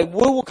it anyway. We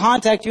will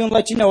contact you and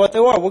let you know what they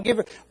are. We're going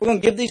to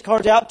give these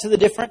cards out to the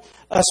different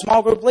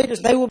small group leaders.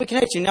 They will be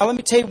connected. Now let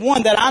me tell you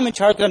one that I'm in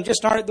charge of. I'm just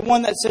started, the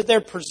one that says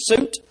there,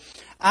 Pursuit.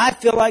 I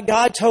feel like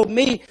God told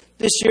me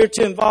this year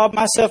to involve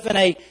myself in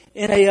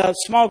a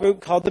small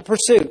group called The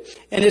Pursuit.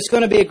 And it's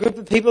going to be a group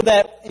of people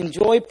that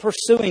enjoy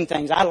pursuing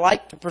things. I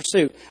like to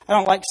pursue. I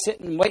don't like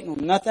sitting and waiting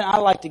on nothing. I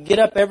like to get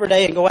up every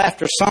day and go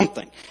after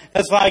something.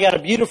 That's why I got a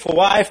beautiful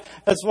wife.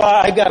 That's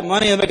why I got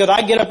money, because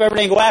I get up every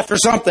day and go after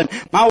something.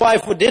 My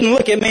wife didn't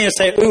look at me and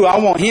say, ooh, I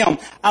want him.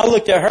 I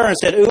looked at her and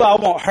said, ooh, I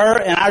want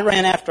her, and I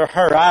ran after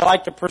her. I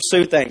like to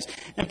pursue things.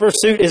 And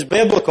pursuit is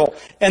biblical.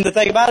 And the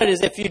thing about it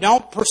is, if you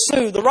don't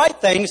pursue the right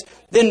things,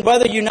 then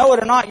whether you know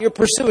it or not, you're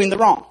pursuing the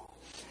wrong.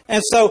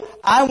 And so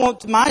I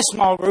want my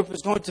small group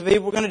is going to be,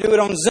 we're going to do it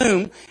on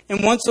Zoom.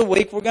 And once a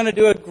week, we're going to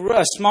do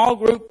a small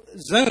group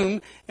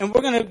Zoom. And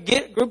we're going to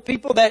get a group of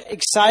people that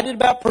excited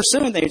about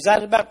pursuing things,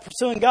 excited about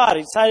pursuing God,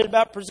 excited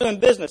about pursuing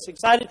business,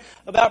 excited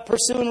about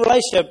pursuing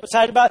relationship,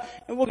 excited about,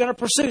 and we're going to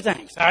pursue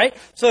things. All right.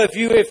 So if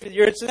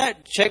you're into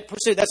that, check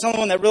Pursuit. That's the only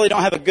one that really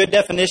don't have a good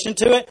definition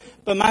to it.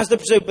 But mine's The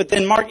Pursuit. But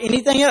then mark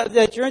anything else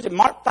that you're into.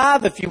 Mark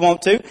 5 if you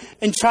want to,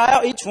 and try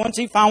out each one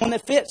so you find one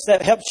that fits,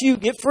 that helps you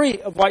get free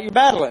of what you're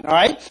battling. All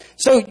right.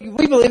 So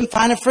we believe in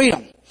finding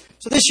freedom.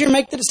 So this year,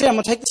 make the decision. I'm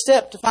going to take the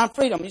step to find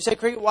freedom. You say,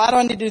 Craig, why do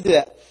I need to do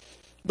that?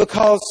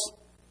 Because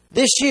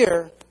this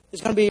year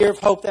is going to be a year of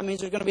hope. That means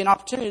there's going to be an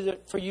opportunity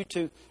for you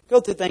to go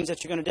through things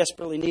that you're going to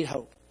desperately need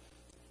hope.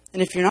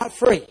 And if you're not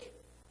free,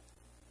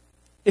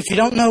 if you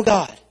don't know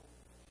God,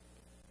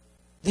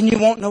 then you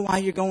won't know why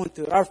you're going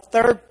through it. Our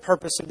third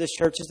purpose of this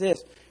church is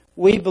this.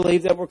 We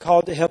believe that we're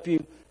called to help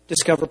you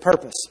discover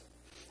purpose.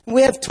 And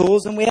we have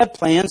tools and we have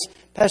plans.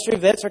 Pastor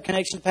Yvette's our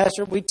connections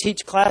pastor. We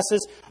teach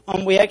classes.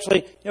 We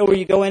actually, where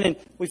you go in and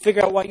we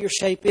figure out what your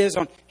shape is,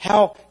 on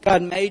how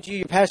God made you,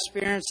 your past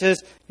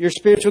experiences, your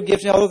spiritual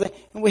gifts, and all of that.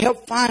 And we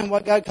help find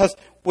what God, because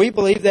we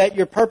believe that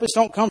your purpose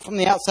don't come from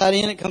the outside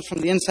in, it comes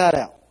from the inside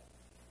out.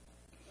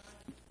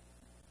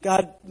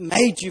 God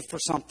made you for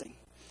something.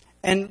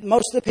 And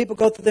most of the people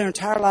go through their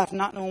entire life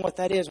not knowing what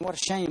that is. What a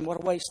shame,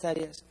 what a waste that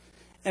is.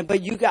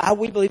 But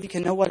we believe you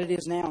can know what it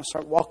is now and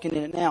start walking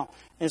in it now.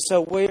 And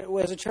so we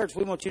as a church,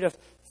 we want you to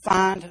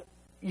find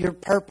your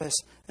purpose.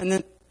 And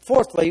then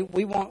fourthly,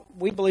 we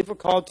believe we're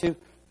called to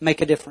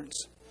make a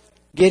difference.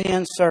 Get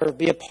in, serve,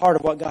 be a part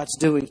of what God's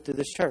doing through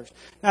this church.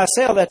 Now, I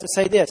say all that to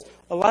say this.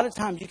 A lot of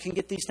times you can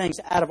get these things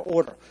out of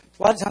order.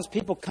 A lot of times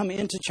people come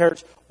into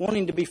church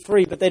wanting to be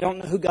free, but they don't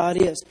know who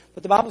God is.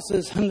 But the Bible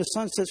says, whom the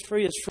Son sets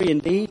free is free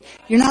indeed.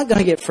 You're not going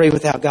to get free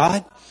without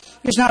God.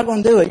 You're just not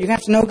going to do it. You're going to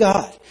have to know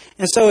God.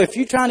 And so if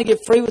you're trying to get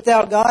free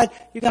without God,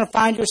 you're going to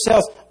find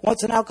yourself,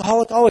 once an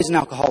alcoholic, always an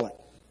alcoholic.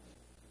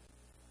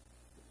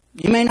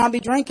 You may not be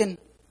drinking,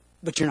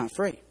 but you're not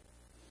free.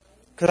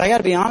 Because I got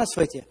to be honest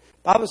with you.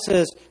 The Bible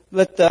says,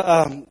 let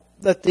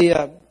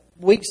the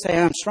weak say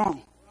I'm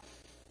strong.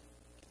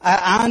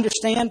 I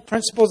understand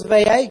principles of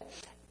AA.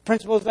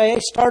 Principles of AA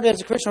started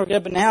as a Christian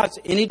organization, but now it's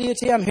any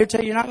deity. I'm here to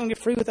tell you, you're not going to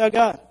get free without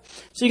God.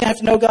 So you're going to have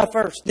to know God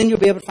first. Then you'll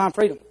be able to find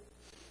freedom.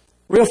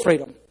 Real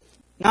freedom.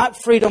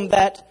 Not freedom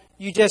that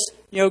you just,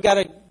 got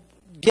to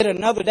get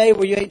another day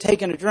where you ain't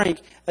taking a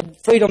drink. A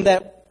freedom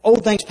that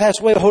old things pass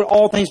away,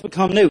 all things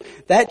become new.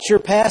 That's your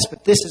past,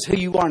 but this is who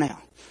you are now.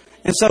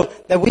 And so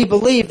that we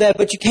believe that,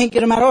 but you can't get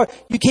them out of order.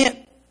 You can't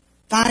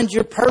find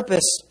your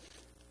purpose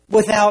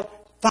without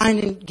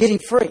getting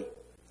free.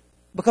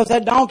 Because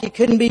that donkey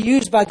couldn't be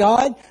used by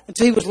God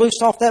until he was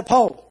loosed off that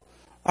pole.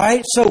 All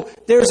right, so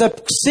there's a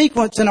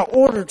sequence and an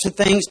order to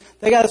things.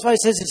 That's why it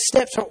says his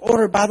steps are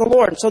ordered by the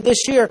Lord. And so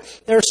this year,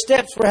 there are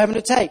steps we're having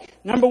to take.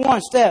 Number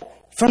one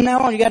step, from now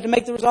on, you got to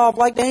make the resolve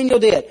like Daniel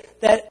did,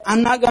 that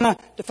I'm not going to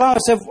define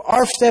myself.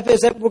 Our step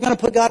is that we're going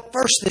to put God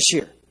first this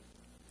year.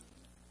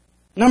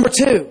 Number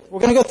two, we're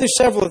going to go through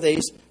several of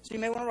these, so you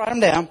may want to write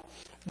them down.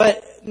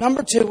 But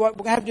number two, what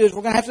we're going to have to do is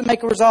we're going to have to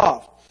make a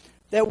resolve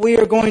that we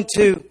are going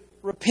to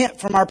repent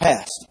from our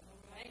past.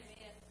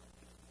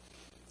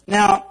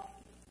 Now,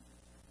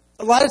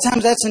 a lot of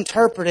times that's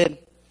interpreted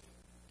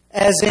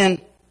as in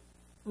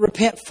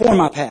repent for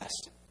my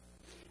past.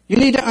 You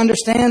need to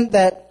understand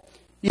that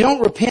you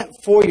don't repent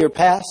for your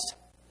past.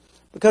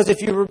 Because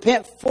if you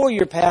repent for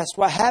your past,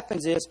 what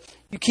happens is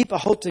you keep a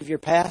hold of your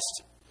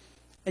past.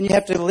 And you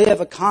have to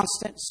live a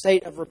constant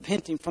state of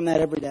repenting from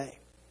that every day.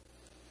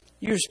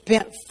 You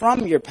repent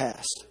from your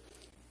past.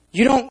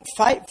 You don't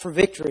fight for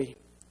victory.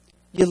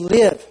 You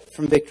live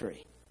from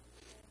victory.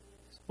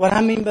 What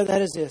I mean by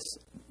that is this.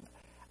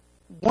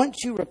 Once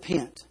you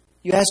repent,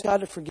 you ask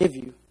God to forgive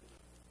you,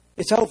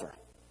 it's over.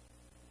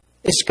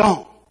 It's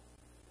gone.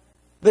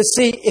 But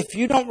see, if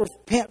you don't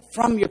repent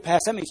from your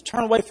past, that means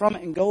turn away from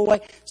it and go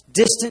away.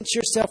 Distance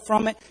yourself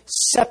from it.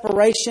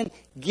 Separation.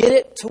 Get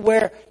it to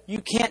where you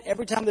can't,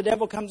 every time the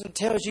devil comes and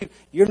tells you,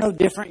 you're no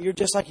different, you're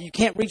just like, you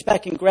can't reach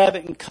back and grab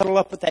it and cuddle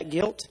up with that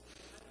guilt.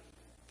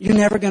 You're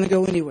never going to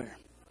go anywhere.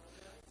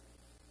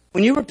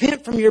 When you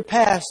repent from your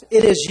past,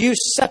 it is you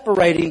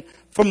separating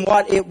from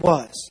what it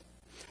was.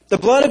 The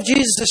blood of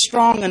Jesus is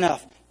strong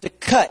enough to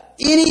cut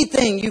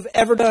anything you've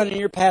ever done in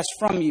your past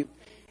from you.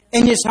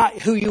 And it's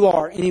not who you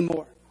are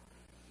anymore.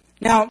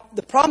 Now,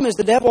 the problem is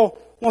the devil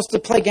wants to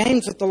play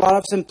games with a lot of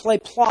us and play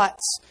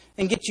plots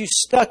and get you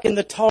stuck in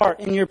the tar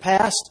in your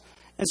past.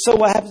 And so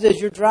what happens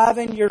is you're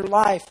driving your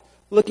life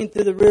looking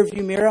through the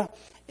rearview mirror,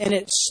 and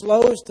it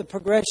slows the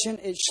progression.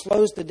 It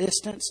slows the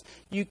distance.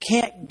 You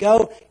can't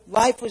go.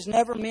 Life was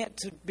never meant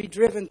to be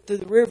driven through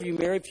the rearview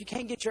mirror. If you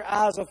can't get your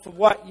eyes off of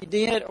what you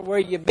did or where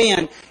you've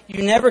been,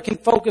 you never can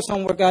focus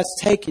on where God's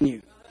taking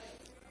you.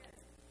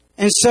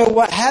 And so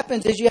what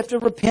happens is you have to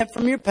repent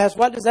from your past.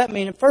 What does that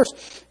mean? In 1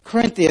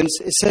 Corinthians,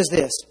 it says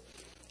this.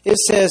 It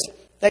says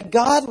that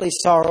godly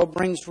sorrow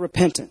brings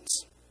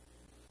repentance.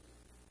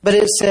 But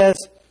it says,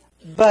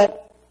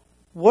 but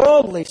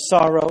worldly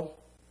sorrow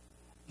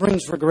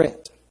brings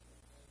regret.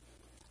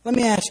 Let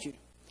me ask you,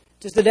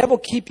 does the devil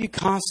keep you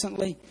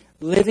constantly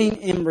living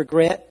in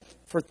regret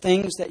for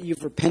things that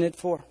you've repented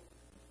for?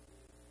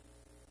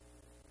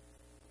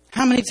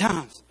 How many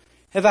times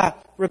have I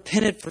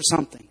repented for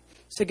something?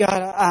 Say,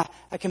 God,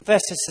 I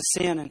confess this a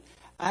sin, and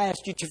I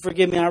ask you to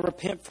forgive me, and I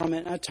repent from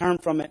it, and I turn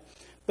from it.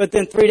 But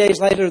then 3 days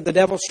later, the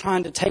devil's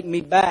trying to take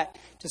me back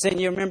to saying,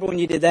 you remember when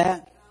you did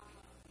that?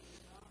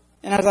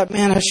 And I was like,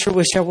 man, I sure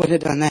wish I would have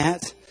done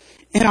that.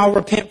 And I'll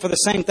repent for the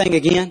same thing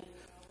again.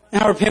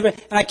 And I repent,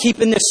 and I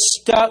keep in this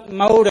stuck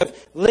mode of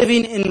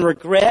living in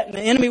regret. And the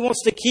enemy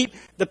wants to keep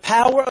the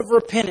power of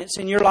repentance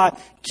in your life,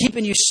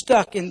 keeping you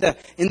stuck in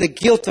the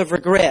guilt of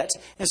regret.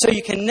 And so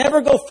you can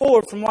never go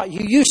forward from what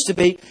you used to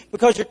be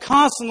because you're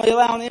constantly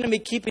allowing the enemy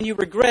keeping you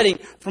regretting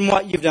from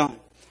what you've done.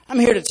 I'm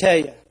here to tell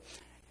you,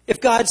 if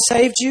God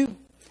saved you,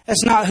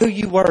 that's not who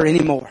you were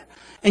anymore.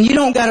 And you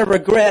don't got to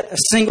regret a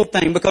single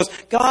thing because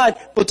God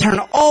will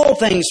turn all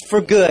things for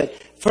good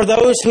for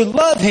those who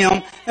love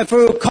Him and for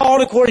who are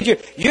called according to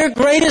your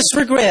greatest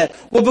regret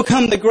will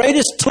become the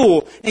greatest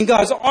tool in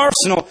God's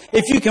arsenal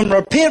if you can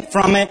repent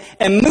from it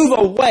and move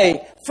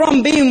away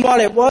from being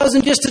what it was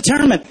and just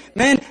determine,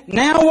 man,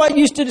 now what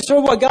used to destroy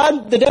what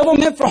God, the devil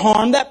meant for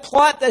harm, that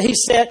plot that he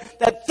set,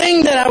 that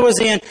thing that I was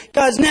in,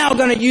 God's now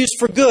going to use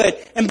for good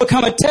and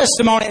become a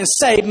testimony and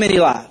save many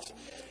lives.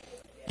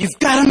 You've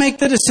got to make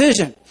the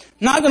decision.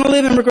 Not going to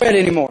live in regret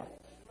anymore.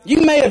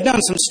 You may have done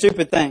some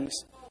stupid things.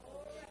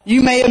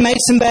 You may have made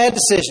some bad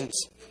decisions.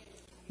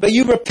 But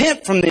you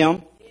repent from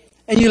them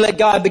and you let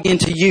God begin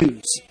to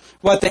use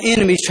what the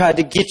enemy tried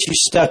to get you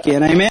stuck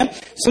in. Amen?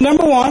 So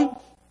number one,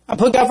 I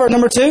put God first.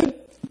 Number two,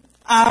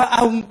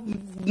 I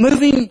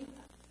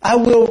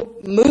will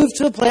move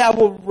to a place, I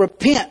will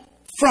repent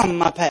from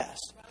my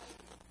past.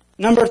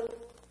 Number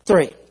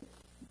three,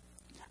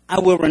 I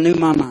will renew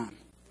my mind.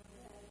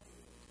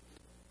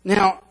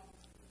 Now,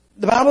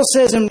 the Bible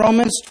says in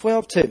Romans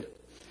 12:2,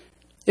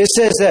 it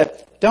says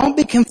that don't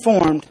be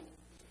conformed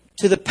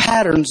to the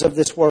patterns of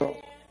this world.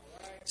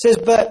 It says,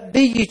 but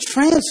be ye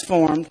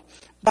transformed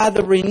by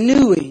the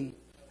renewing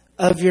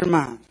of your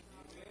mind.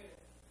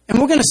 And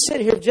we're going to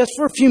sit here just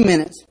for a few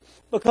minutes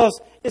because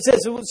it says,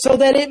 so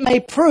that it may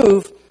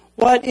prove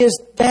what is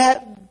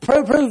that,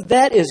 prove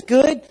that is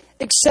good,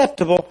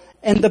 acceptable,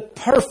 and the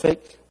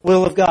perfect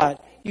will of God.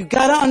 You've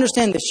got to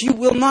understand this. You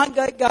will not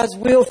get God's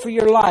will for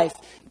your life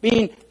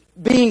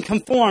being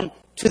conformed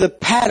to the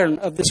pattern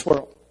of this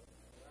world.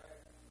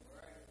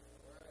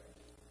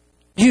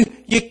 You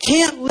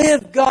can't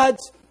live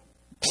God's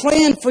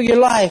plan for your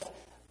life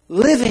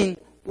living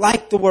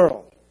like the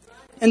world.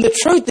 And the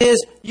truth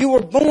is, you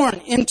were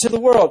born into the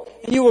world.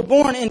 And you were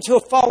born into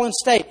a fallen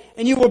state.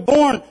 And you were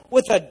born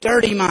with a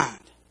dirty mind.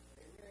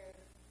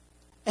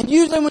 And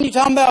usually when you're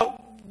talking about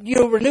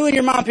renewing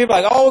your mind, people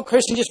are like, oh,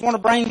 Christians just want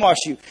to brainwash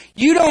you.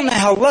 You don't know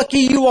how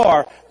lucky you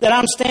are that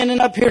I'm standing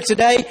up here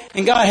today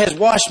and God has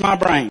washed my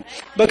brain.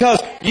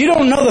 Because you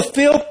don't know the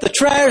filth, the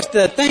trash,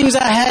 the things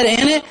I had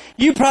in it.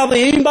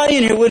 Anybody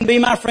in here wouldn't be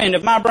my friend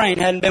if my brain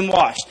hadn't been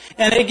washed.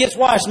 And it gets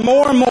washed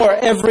more and more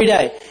every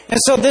day. And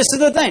so this is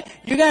the thing.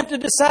 You're going to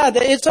have to decide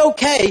that it's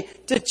okay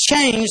to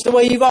change the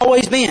way you've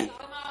always been.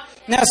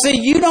 Now see,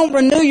 you don't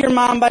renew your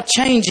mind by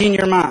changing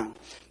your mind.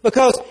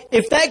 Because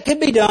if that could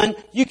be done,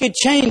 you could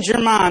change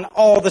your mind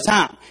all the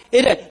time.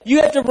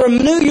 You have to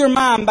renew your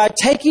mind by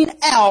taking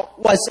out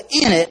what's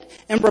in it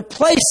and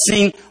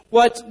replacing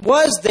what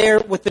was there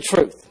with the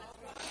truth.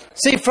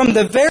 See, from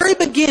the very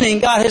beginning,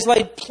 God has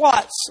laid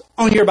plots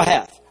on your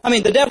behalf.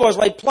 The devil has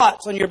laid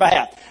plots on your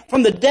behalf.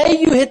 From the day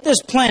you hit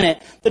this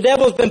planet, the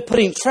devil's been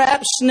putting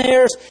traps,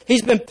 snares.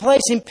 He's been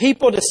placing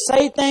people to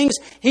say things.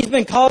 He's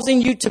been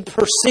causing you to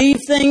perceive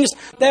things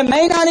that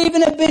may not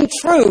even have been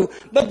true,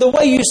 but the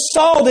way you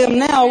saw them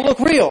now look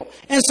real.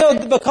 And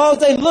so because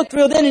they looked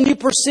real then and you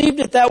perceived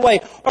it that way,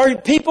 or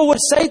people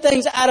would say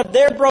things out of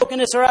their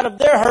brokenness or out of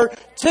their hurt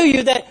to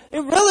you that it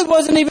really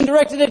wasn't even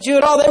directed at you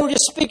at all. They were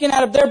just speaking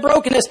out of their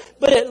brokenness,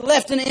 but it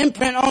left an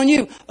imprint on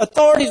you.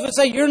 Authorities would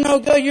say, you're no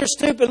good, you're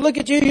stupid, look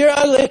at you, you're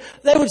ugly.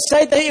 They would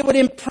say that it would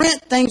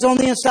imprint things on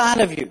the inside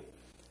of you.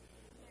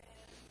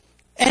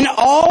 And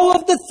all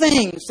of the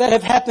things that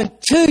have happened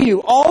to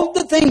you, all of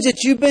the things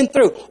that you've been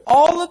through,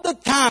 all of the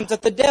times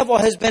that the devil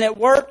has been at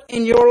work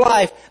in your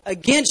life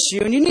against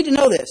you, and you need to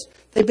know this,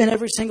 they've been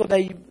every single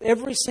day,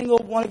 every single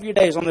one of your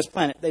days on this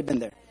planet, they've been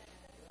there.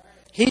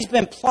 He's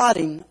been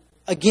plotting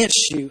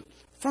against you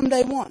from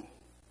day one.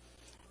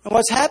 And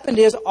what's happened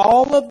is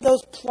all of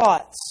those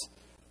plots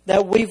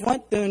that we've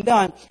went through and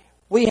done,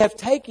 we have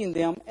taken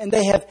them and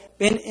they have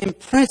been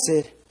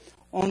imprinted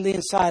on the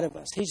inside of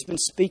us. He's been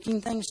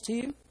speaking things to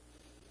you.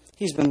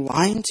 He's been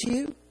lying to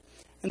you.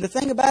 And the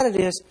thing about it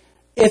is,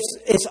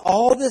 it's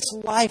all this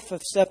life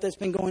of stuff that's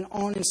been going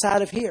on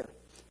inside of here.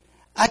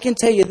 I can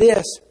tell you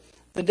this,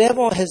 the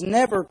devil has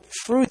never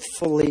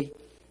truthfully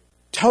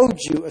told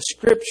you a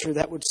scripture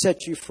that would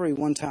set you free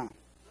one time.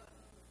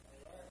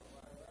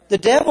 The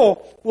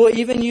devil will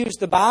even use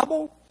the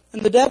Bible,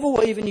 and the devil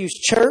will even use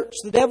church,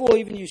 the devil will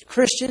even use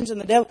Christians,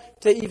 and the devil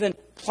to even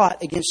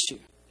plot against you.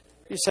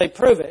 You say,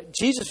 prove it.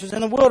 Jesus was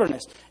in the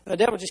wilderness, and the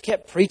devil just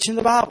kept preaching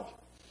the Bible.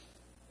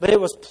 But it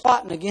was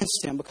plotting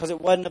against him because it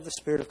wasn't of the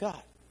Spirit of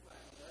God.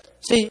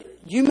 See,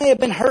 you may have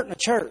been hurt in a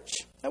church.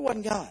 That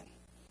wasn't God.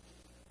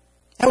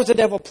 That was the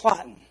devil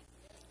plotting.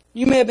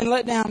 You may have been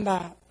let down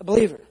by a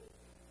believer.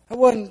 That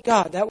wasn't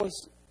God.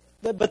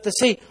 But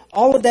see,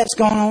 all of that's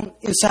going on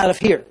inside of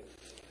here.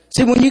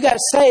 See, when you got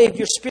saved,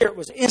 your spirit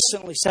was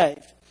instantly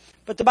saved.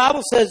 But the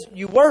Bible says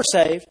you were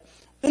saved.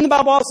 Then the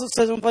Bible also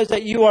says in one place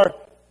that you are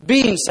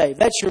being saved.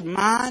 That's your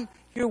mind,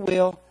 your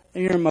will,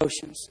 and your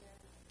emotions.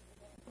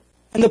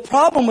 And the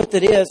problem with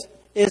it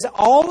is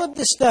all of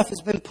this stuff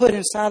has been put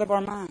inside of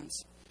our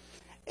minds.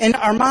 And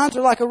our minds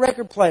are like a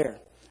record player.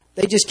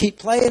 They just keep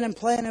playing and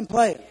playing and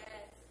playing.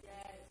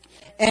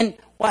 And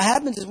what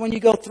happens is when you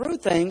go through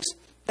things,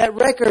 that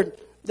record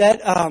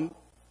that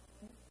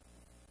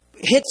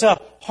hits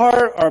a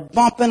heart or a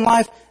bump in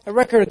life, a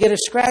record will get a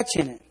scratch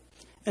in it.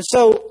 And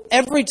so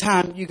every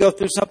time you go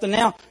through something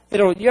now,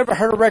 you ever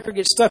heard a record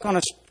get stuck on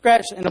a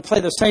scratch and it'll play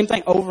the same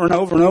thing over and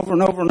over and over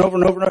and over and over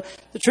and over and over?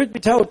 The truth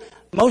be told,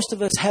 most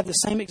of us have the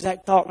same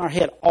exact thought in our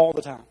head all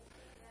the time.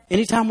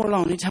 Anytime we're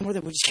alone, anytime we're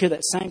there, we just hear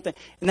that same thing.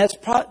 And that's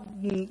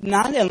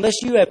not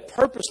unless you have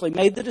purposely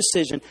made the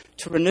decision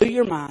to renew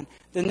your mind,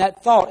 then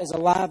that thought is a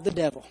lie of the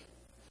devil.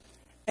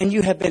 And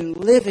you have been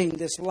living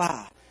this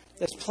lie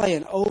that's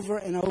playing over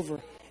and over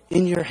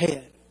in your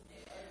head.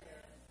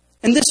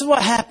 And this is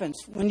what happens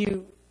when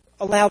you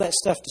allow that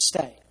stuff to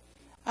stay.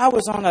 I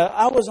was on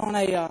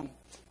a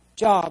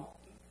job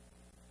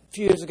a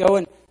few years ago,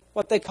 and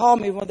what they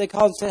called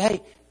and said,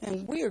 hey,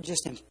 and we are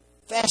just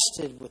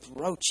infested with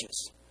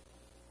roaches.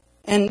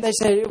 And they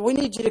said, we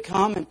need you to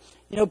come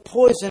and,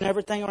 poison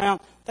everything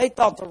around. They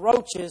thought the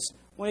roaches,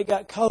 when it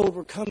got cold,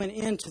 were coming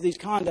into these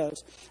condos.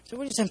 So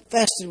we're just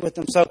infested with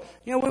them. So,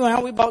 we went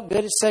out, we bought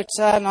good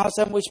insecticide, and all of a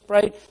sudden we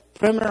sprayed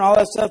perimeter and all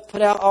that stuff,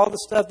 put out all the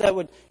stuff that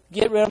would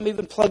get rid of them,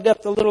 even plugged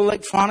up the little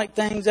electronic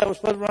things that were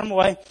supposed to run them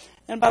away.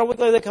 And about a week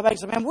later, they come back and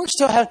say, man, we're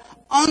still having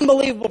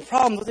unbelievable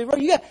problems with the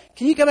road.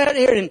 Can you come out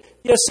here and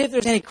see if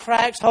there's any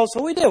cracks, holes?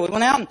 So we did. We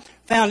went out and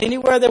found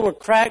anywhere there were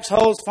cracks,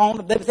 holes,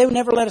 foam. They would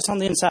never let us on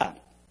the inside.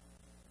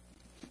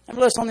 Never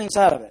let us on the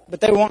inside of it.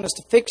 But they wanted us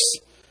to fix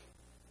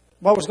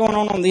what was going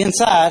on the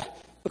inside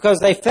because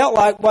they felt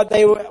like what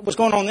was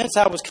going on the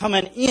inside was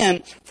coming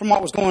in from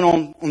what was going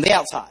on the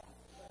outside.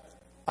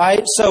 All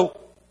right, so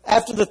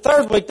after the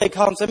third week, they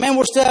called and said, man,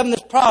 we're still having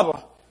this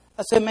problem.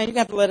 I said, man, you're going to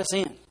have to let us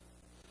in.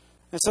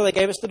 And so they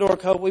gave us the door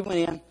code. We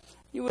went in.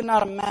 You would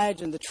not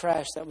imagine the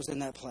trash that was in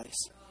that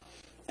place.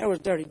 There was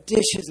dirty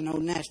dishes and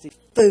old nasty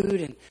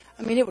food.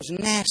 And it was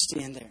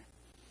nasty in there.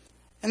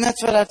 And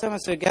that's what I told them. I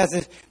said, guys,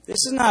 this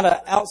is not an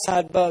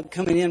outside bug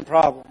coming in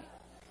problem.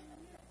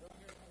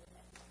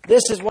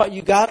 This is what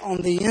you got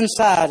on the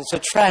inside. It's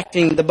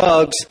attracting the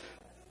bugs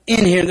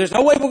in here. There's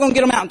no way we're going to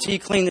get them out until you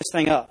clean this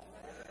thing up.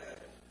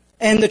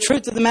 And the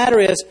truth of the matter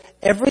is,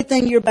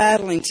 everything you're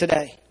battling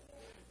today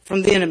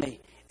from the enemy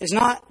is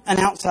not an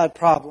outside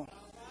problem.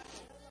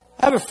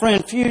 I have a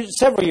friend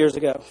several years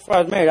ago, before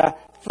I was married, I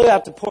flew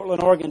out to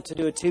Portland, Oregon to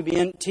do a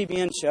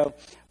TBN show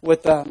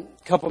with a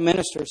couple of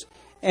ministers.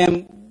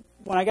 And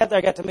when I got there,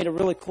 I got to meet a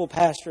really cool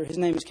pastor. His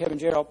name is Kevin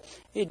Gerald.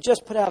 He had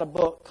just put out a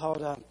book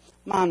called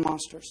Mind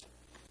Monsters.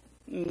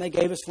 And they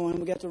gave us one.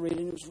 We got to read it.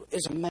 It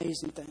was an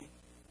amazing thing.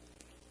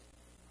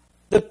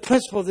 The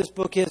principle of this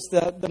book is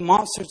the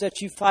monsters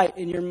that you fight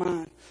in your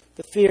mind,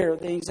 the fear,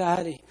 the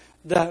anxiety,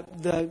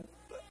 the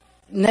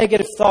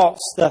negative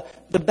thoughts,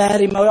 the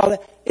bad emotion, all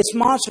that. It's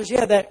monsters,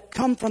 that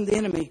come from the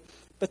enemy.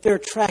 but they're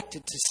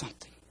attracted to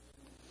something.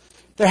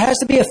 There has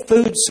to be a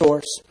food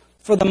source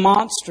for the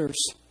monsters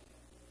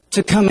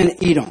to come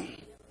and eat on.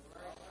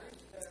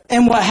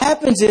 And what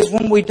happens is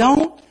when we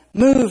don't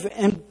move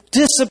and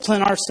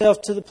discipline ourselves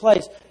to the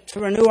place to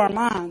renew our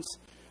minds,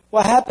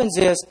 what happens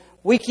is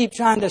we keep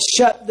trying to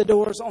shut the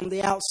doors on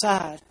the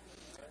outside.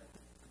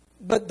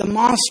 But the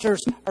monsters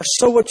are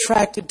so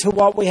attracted to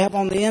what we have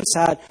on the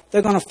inside,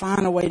 they're going to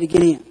find a way to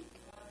get in.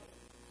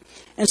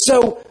 And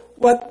so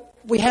what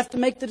we have to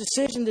make the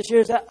decision this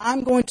year is that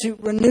I'm going to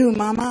renew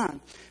my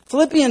mind.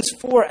 Philippians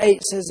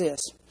 4:8 says this.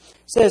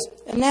 It says,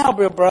 and now,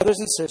 dear brothers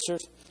and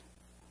sisters,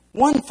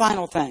 one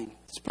final thing.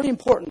 It's a pretty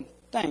important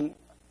thing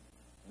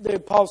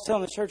that Paul's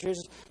telling the church here. He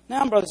says,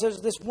 now, brothers and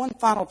sisters, this one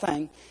final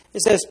thing.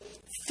 It says,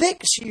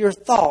 fix your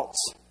thoughts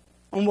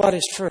on what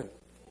is true.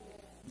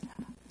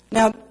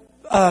 Now,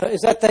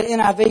 is that the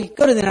NIV?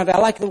 Go to the NIV. I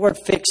like the word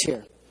fix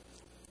here.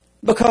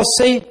 Because,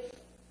 see,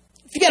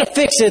 if you got to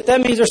fix it,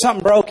 that means there's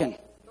something broken.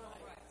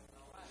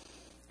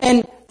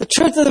 And the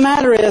truth of the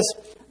matter is,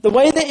 the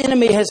way the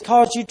enemy has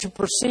caused you to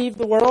perceive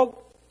the world,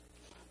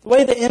 the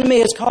way the enemy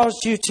has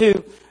caused you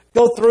to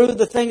go through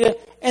the thing,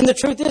 and the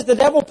truth is, the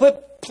devil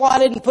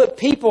plotted and put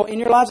people in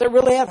your lives that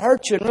really have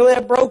hurt you and really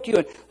have broke you.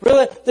 And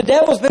really, the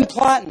devil's been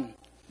plotting.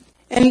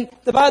 And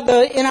the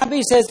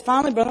NIV says,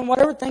 finally, brother,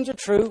 whatever things are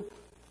true,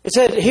 it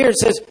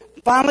says,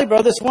 finally,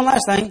 brother, this one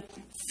last thing,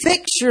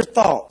 fix your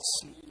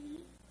thoughts.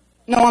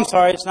 No, I'm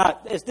sorry, it's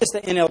not. This is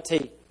the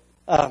NLT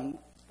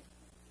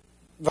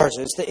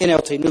version. It's the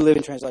NLT, New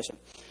Living Translation.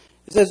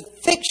 It says,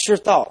 fix your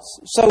thoughts.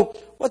 So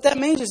what that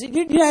means is,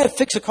 you know how to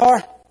fix a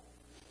car?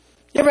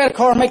 You ever had a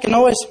car make a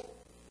noise?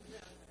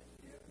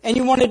 And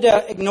you wanted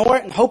to ignore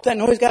it and hope that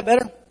noise got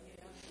better?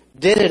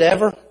 Did it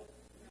ever?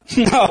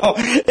 No.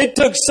 It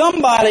took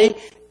somebody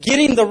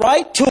getting the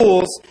right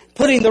tools,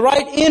 putting the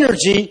right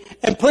energy,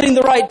 and putting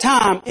the right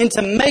time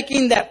into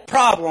making that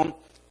problem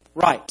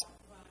right.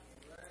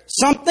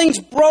 Something's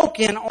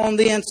broken on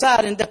the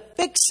inside, and to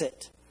fix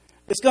it,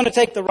 it's going to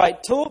take the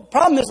right tool.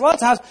 Problem is, a lot of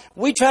times,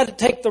 we try to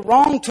take the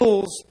wrong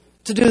tools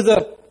to do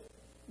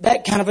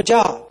that kind of a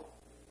job.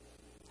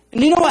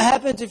 And you know what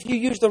happens if you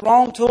use the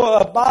wrong tool?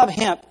 Bob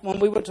Hemp, when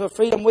we went to a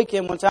Freedom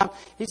Weekend one time,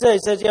 he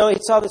says, he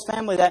saw this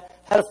family that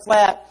had a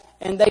flat,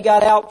 and they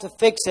got out to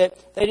fix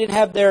it. They didn't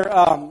have their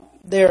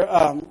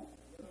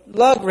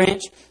lug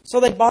wrench,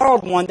 so they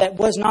borrowed one that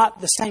was not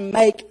the same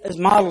make as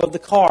model of the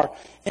car.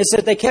 And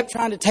so they kept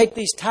trying to take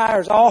these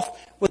tires off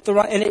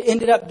and it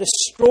ended up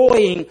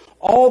destroying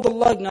all the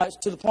lug nuts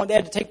to the point they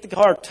had to take the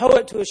car, tow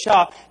it to a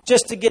shop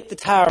just to get the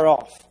tire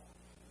off.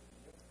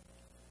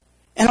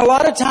 And a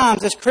lot of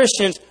times as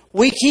Christians,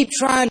 we keep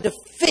trying to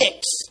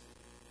fix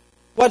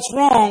what's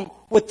wrong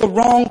with the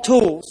wrong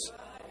tools.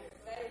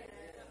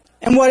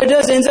 And what it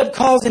does, it ends up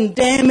causing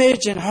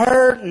damage and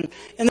hurt.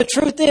 And the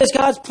truth is,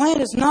 God's plan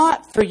is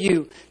not for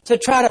you to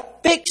try to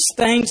fix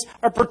things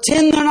or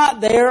pretend they're not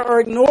there or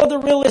ignore the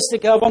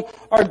realistic of them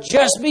or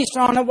just be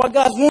strong at what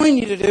God's wanting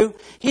you to do.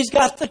 He's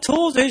got the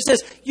tools. He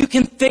says, you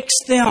can fix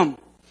them.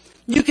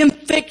 You can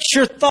fix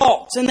your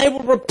thoughts and they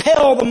will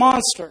repel the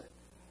monster.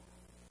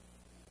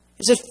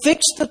 He says,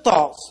 fix the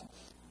thoughts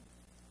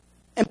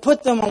and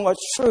put them on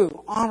what's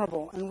true,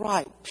 honorable, and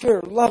right,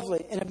 pure,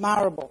 lovely, and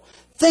admirable.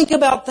 Think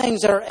about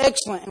things that are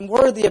excellent and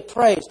worthy of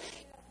praise.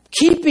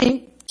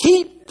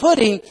 Keep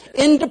putting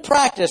into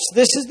practice.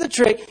 This is the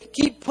trick.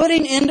 Keep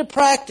putting into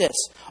practice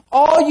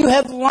all you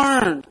have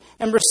learned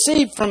and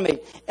received from me.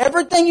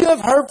 Everything you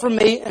have heard from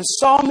me and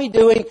saw me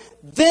doing,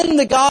 then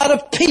the God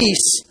of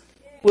peace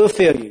will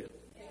fill you.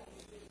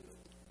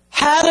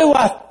 How do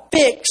I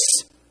fix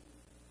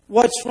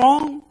what's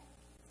wrong?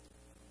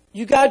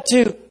 You got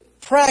to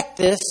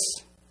practice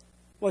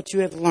what you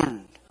have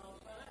learned.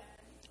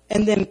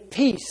 And then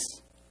peace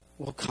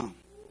will come.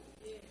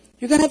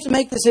 You're going to have to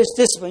make this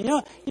discipline.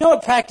 You know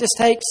what practice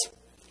takes?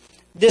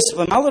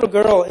 Discipline. My little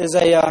girl is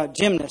a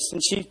gymnast,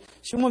 and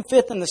she won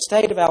 5th in the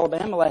state of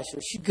Alabama last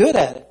year. She's good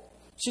at it.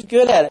 She's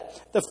good at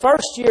it. The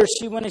first year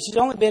she went in, she's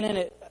only been in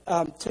it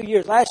 2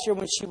 years. Last year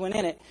when she went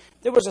in it,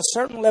 there was a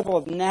certain level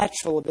of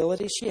natural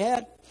ability she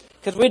had.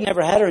 Because we'd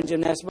never had her in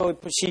gymnastics,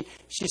 but she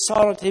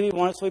saw it on TV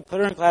once, so we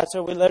put her in class,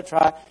 so we let her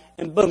try,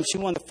 and boom, she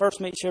won the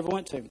first meet she ever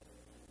went to.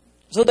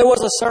 So there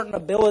was a certain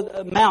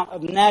amount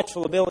of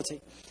natural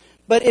ability.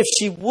 But if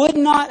she would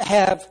not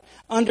have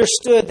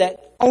understood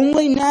that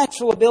only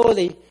natural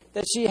ability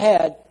that she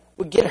had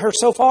would get her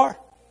so far,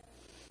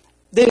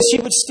 then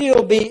she would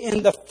still be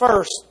in the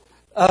first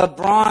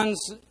bronze,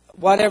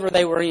 whatever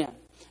they were in.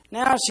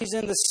 Now she's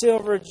in the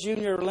silver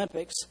junior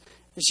Olympics.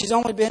 And she's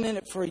only been in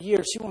it for a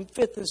year. She won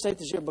 5th in the state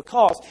this year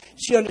because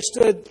she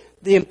understood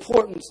the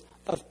importance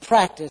of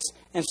practice.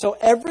 And so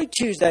every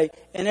Tuesday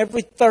and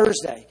every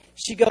Thursday,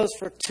 she goes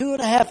for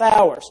 2.5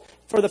 hours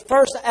for the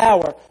first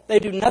hour, they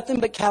do nothing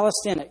but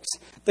calisthenics.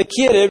 The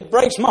kid, it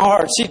breaks my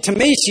heart. To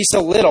me, she's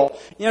so little.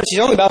 She's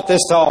only about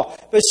this tall.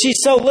 But she's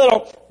so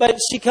little. But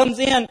she comes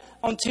in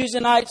on Tuesday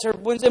nights or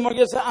Wednesday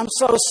morning. I'm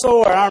so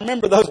sore. I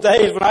remember those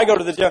days when I go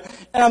to the gym.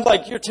 And I'm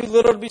like, you're too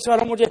little to be sore. I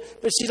don't want you.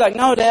 But she's like,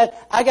 no, Dad,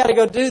 I got to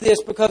go do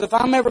this because if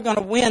I'm ever going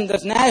to win the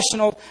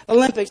National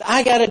Olympics,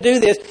 I got to do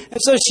this. And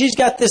so she's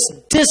got this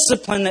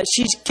discipline that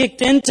she's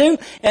kicked into.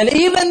 And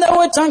even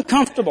though it's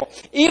uncomfortable,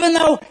 even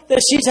though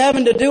that she's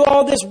having to do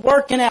all this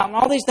working out and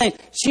all these things,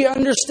 she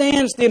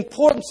understands the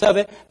importance of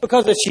it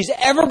because if she's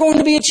ever going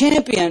to be a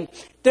champion,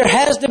 there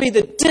has to be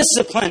the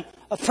discipline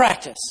of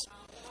practice.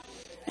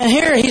 And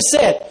here he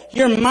said,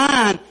 your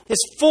mind is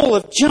full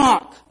of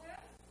junk.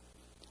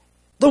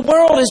 The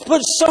world has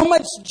put so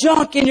much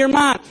junk in your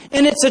mind,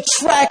 and it's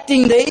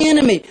attracting the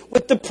enemy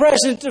with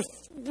depression,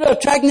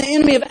 attracting the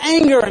enemy of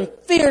anger and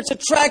fear. It's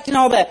attracting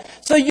all that.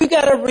 So you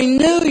got to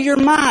renew your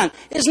mind.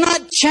 It's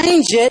not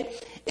change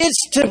it,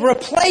 it's to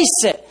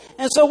replace it.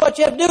 And so what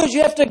you have to do is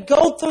you have to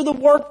go through the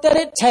work that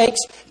it takes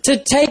to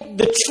take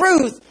the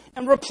truth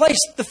and replace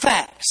the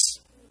facts.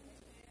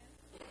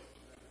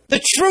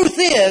 The truth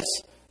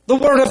is the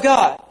Word of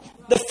God.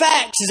 The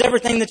facts is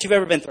everything that you've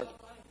ever been through.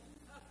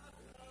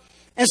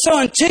 And so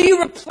until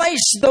you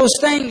replace those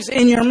things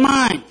in your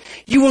mind,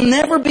 you will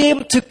never be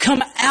able to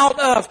come out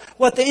of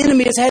what the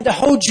enemy has had to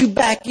hold you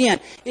back in.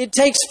 It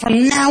takes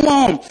from now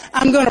on,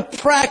 I'm going to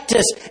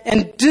practice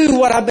and do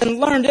what I've been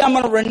learned. I'm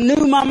going to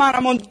renew my mind.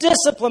 I'm going to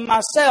discipline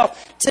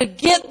myself to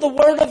get the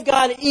Word of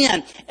God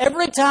in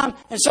every time.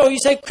 And so you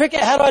say,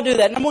 Cricket, how do I do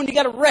that? Number one, you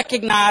got to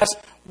recognize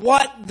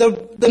what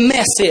the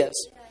mess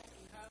is.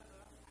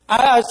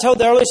 I told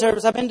the early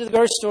service, I've been to the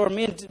grocery store.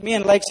 Me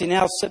and Lexi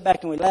now sit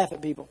back and we laugh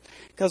at people.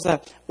 Because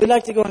we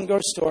like to go in the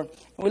grocery store and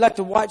we like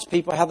to watch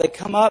people, how they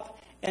come up.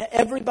 And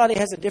everybody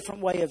has a different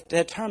way of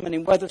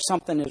determining whether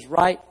something is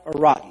right or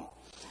rotten.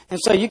 And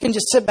so you can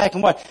just sit back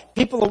and watch.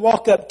 People will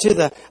walk up to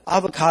the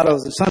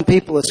avocados and some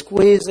people will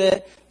squeeze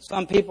it.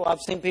 Some people,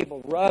 I've seen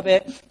people rub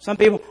it. Some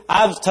people,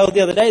 I was told the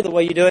other day the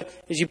way you do it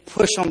is you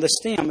push on the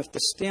stem. If the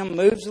stem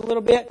moves a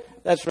little bit,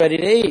 that's ready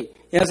to eat.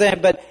 You know what I'm saying?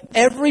 But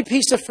every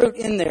piece of fruit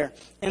in there,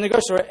 in the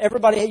grocery store,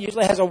 everybody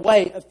usually has a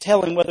way of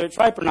telling whether it's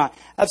ripe or not.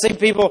 I've seen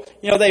people,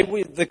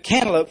 the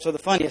cantaloupes are the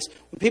funniest.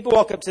 When people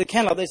walk up to the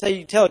cantaloupe, they say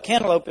you tell a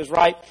cantaloupe is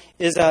ripe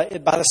is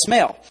by the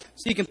smell.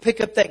 So you can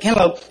pick up that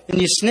cantaloupe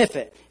and you sniff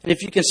it. And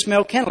if you can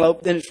smell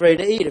cantaloupe, then it's ready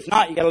to eat. If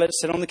not, you got to let it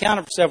sit on the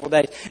counter for several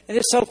days. And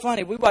it's so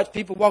funny. We watch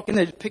people walk in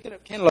there just picking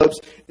up cantaloupes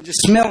and just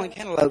smelling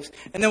cantaloupes.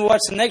 And then we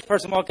watch the next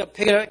person walk up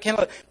picking up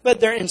cantaloupe.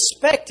 But they're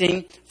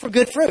inspecting for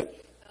good fruit.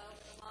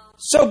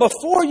 So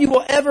before you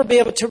will ever be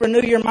able to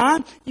renew your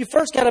mind, you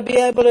first got to be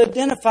able to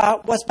identify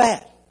what's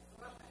bad.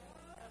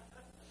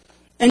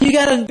 And you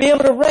got to be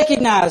able to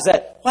recognize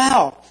that,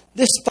 wow,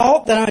 this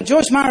thought that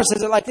Joyce Meyer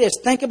says it like this: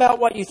 think about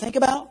what you think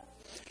about.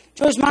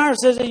 Joyce Meyer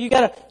says that you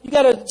got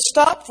to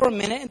stop for a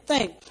minute and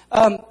think.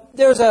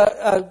 There's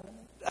a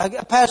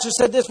pastor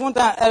said this one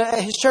time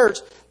at his church.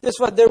 This is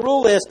what their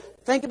rule is: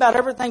 think about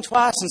everything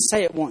twice and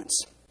say it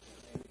once.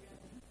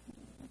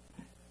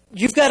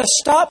 You've got to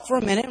stop for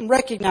a minute and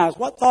recognize,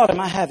 what thought am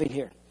I having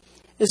here?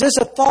 Is this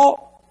a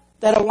thought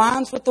that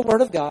aligns with the Word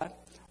of God?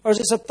 Or is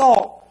this a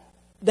thought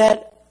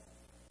that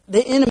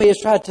the enemy has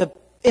tried to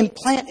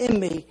implant in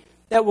me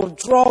that will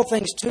draw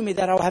things to me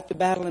that I'll have to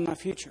battle in my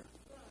future?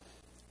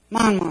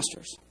 Mind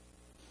monsters.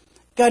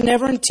 God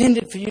never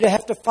intended for you to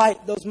have to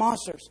fight those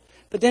monsters.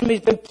 But then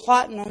He's been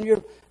plotting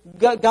on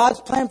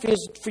God's plan for you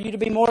is for you to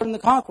be more than the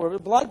conqueror. A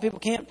lot of people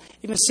can't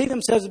even see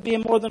themselves as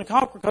being more than a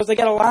conqueror because they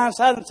got a lie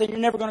inside them saying you're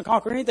never going to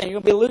conquer anything. You're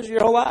going to be a loser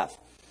your whole life.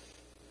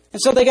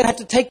 And so they're going to have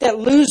to take that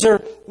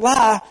loser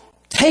lie,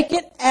 take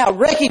it out,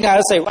 recognize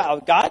it, say, wow,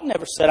 God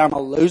never said I'm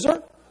a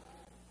loser.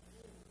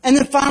 And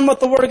then find what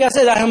the Word of God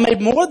says. I am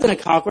made more than a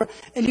conqueror.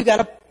 And you got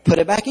to put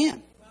it back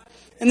in.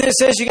 And then it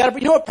says you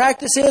know what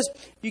practice is?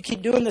 You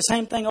keep doing the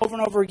same thing over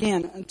and over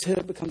again until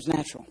it becomes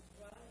natural.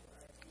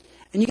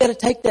 And you got to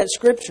take that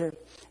scripture,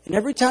 and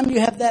every time you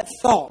have that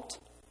thought,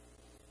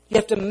 you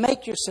have to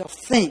make yourself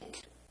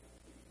think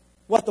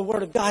what the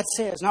Word of God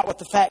says, not what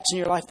the facts in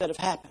your life that have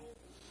happened.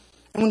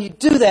 And when you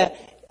do that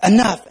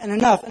enough and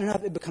enough and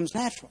enough, it becomes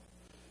natural.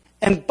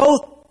 And both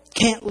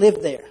can't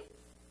live there.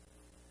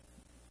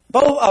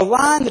 Both a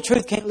lie and the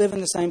truth can't live in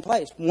the same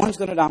place. One's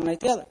going to dominate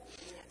the other.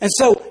 And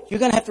so you're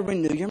going to have to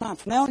renew your mind.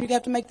 From now on, you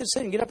have to make the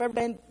decision. Get up every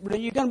day and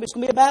it's going to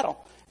be a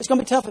battle. It's going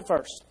to be tough at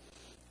first.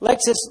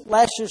 Lexus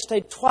last year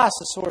stayed twice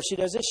as sore as she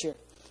does this year.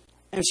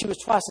 And she was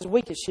twice as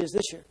weak as she is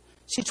this year.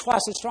 She's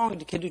twice as strong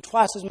and can do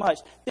twice as much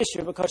this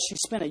year because she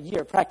spent a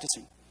year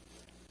practicing.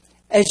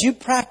 As you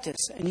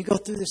practice and you go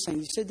through this thing,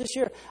 you say, this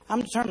year,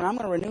 I'm determined I'm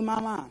going to renew my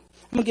mind.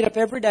 I'm going to get up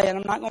every day and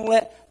I'm not going to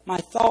let my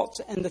thoughts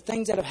and the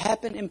things that have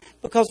happened,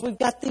 because we've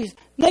got these.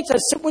 Next,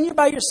 when you're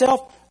by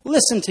yourself,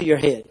 listen to your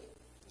head.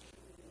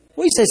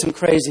 We say some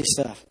crazy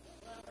stuff.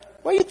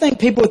 What do you think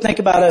people would think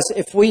about us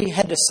if we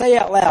had to say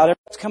out loud,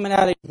 it's coming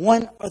out of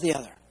one or the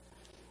other?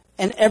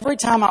 And every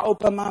time I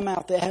open my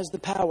mouth, it has the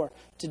power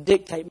to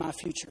dictate my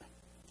future.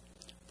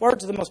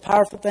 Words are the most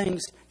powerful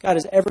things God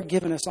has ever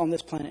given us on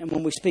this planet. And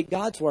when we speak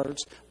God's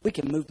words, we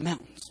can move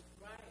mountains.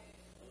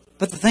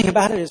 But the thing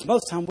about it is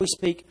most of the time we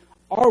speak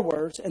our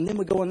words, and then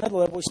we go another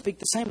level. We speak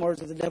the same words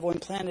that the devil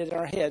implanted in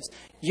our heads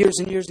years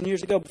and years and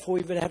years ago before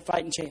we even had a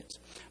fighting chance.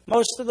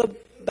 Most of the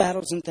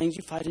battles and things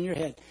you fight in your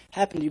head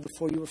happened to you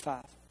before you were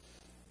 5.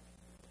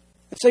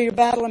 And so you're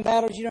battling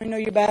battles. You don't even know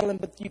you're battling,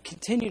 but you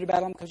continue to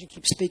battle them because you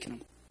keep speaking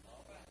them.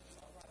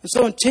 And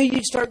so until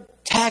you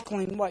start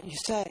tackling what you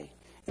say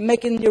and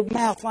making your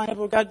mouth line up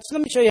with God, so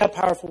let me show you how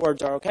powerful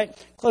words are, okay?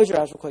 Close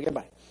your eyes real quick,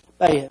 everybody.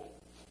 Bow your head.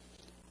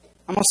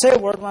 I'm going to say a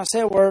word. When I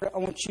say a word, I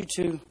want you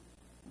to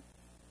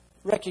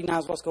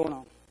recognize what's going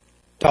on.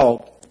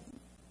 Dog.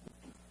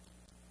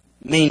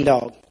 Mean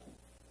dog.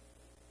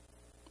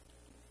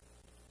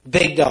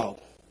 Big dog.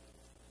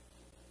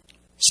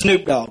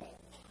 Snoop Dogg.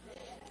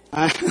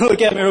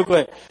 Look at me real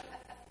quick.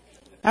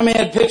 How many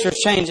had pictures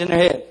change in their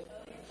head?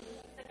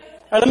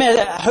 All right, let me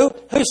ask you,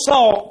 who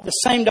saw the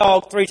same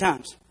dog 3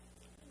 times?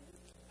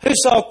 Who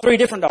saw 3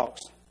 different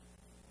dogs?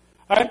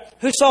 All right,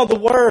 who saw the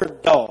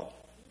word dog?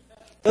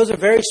 Those are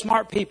very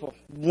smart people.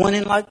 1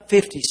 in like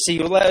 50. See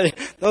you later.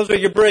 Those are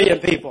your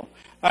brilliant people.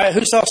 All right,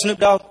 who saw Snoop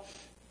Dogg? All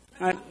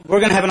right, we're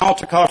going to have an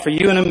altar call for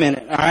you in a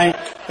minute. All right,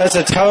 that's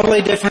a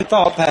totally different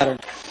thought pattern.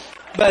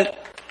 But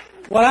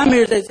what I'm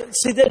here to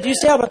see, do you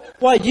see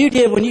what you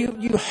did when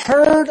you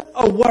heard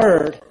a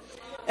word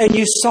and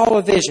you saw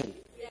a vision?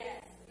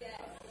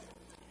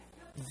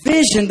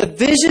 Vision, the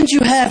visions you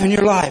have in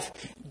your life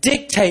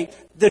dictate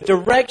the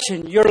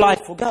direction your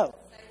life will go.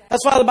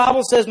 That's why the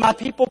Bible says, my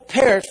people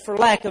perish for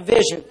lack of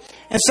vision.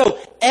 And so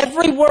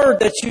every word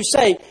that you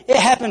say, it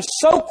happens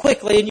so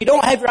quickly and you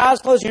don't have your eyes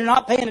closed and you're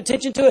not paying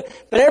attention to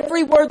it. But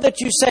every word that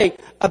you say,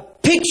 a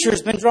picture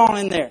has been drawn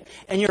in there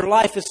and your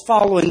life is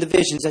following the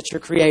visions that you're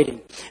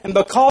creating. And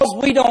because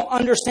we don't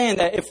understand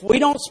that, if we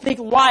don't speak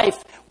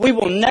life, we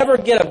will never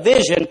get a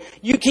vision.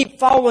 You keep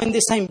following the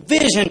same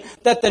vision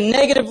that the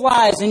negative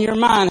lies in your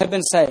mind have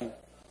been saying.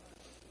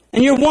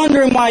 And you're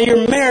wondering why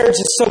your marriage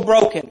is so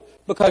broken.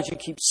 Because you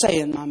keep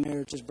saying my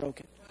marriage is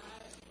broken.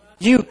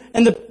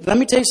 Let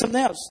me tell you something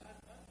else.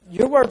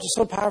 Your words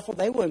are so powerful,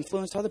 they will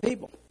influence other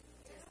people.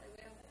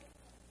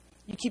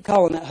 You keep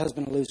calling that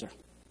husband a loser.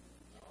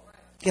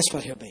 Guess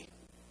what he'll be?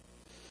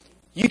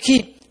 You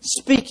keep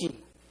speaking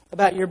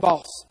about your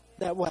boss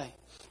that way.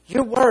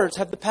 Your words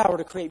have the power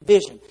to create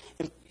vision.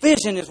 And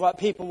vision is what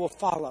people will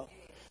follow.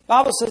 The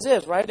Bible says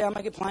this, write it down,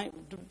 make it plain.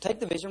 Take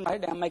the vision,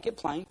 write it down, make it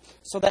plain,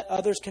 so that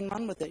others can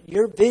run with it.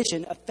 Your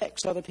vision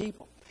affects other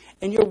people.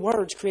 And your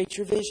words create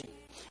your vision.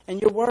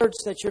 And your words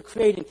that you're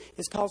creating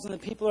is causing the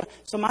people.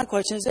 So my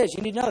question is this.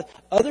 You need to know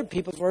other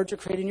people's words are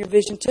creating your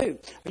vision too.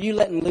 Are you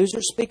letting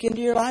losers speak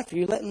into your life? Or are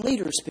you letting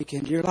leaders speak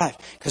into your life?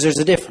 Because there's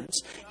a difference.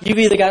 You've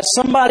either got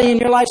somebody in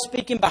your life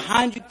speaking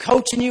behind you,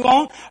 coaching you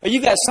on, or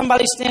you've got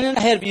somebody standing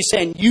ahead of you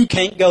saying, you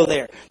can't go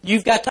there.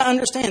 You've got to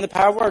understand the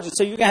power of words. And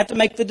so you're going to have to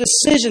make the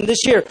decision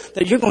this year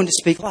that you're going to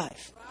speak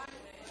life.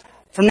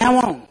 From now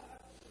on.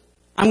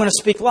 I'm going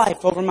to speak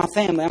life over my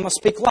family. I'm going to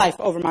speak life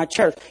over my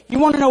church. You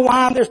want to know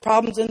why there's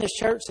problems in this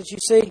church that you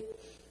see?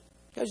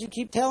 Because you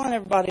keep telling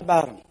everybody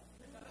about them.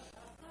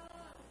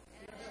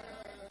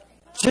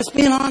 Just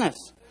being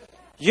honest.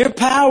 Your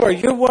power,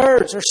 your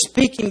words are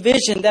speaking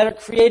vision that are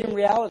creating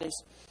realities.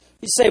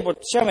 You say, well,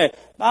 show me.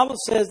 The Bible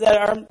says that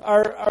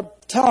our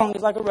tongue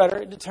is like a rudder.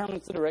 It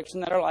determines the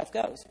direction that our life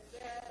goes.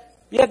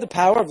 You have the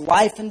power of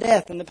life and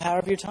death in the power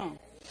of your tongue.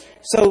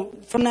 So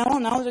from now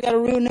on, not only do I got to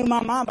renew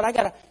my mind, but I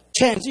got to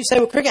change. You say,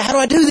 well, Cricket, how do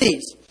I do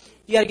these?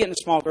 You got to get in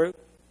a small group.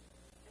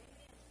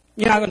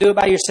 You're not going to do it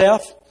by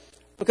yourself.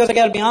 Because I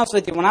got to be honest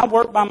with you, when I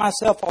work by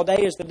myself all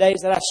day is the days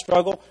that I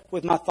struggle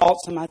with my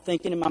thoughts and my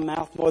thinking in my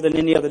mouth more than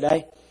any other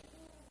day.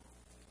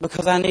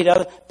 Because I need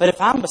other. But if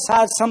I'm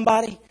beside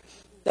somebody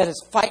that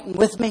is fighting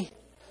with me,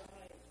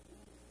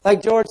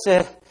 like George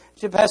said,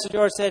 Pastor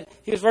George said,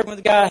 he was working with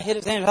a guy, hit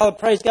his hand and hollered,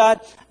 praise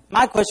God.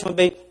 My question would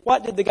be,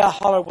 what did the guy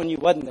holler when you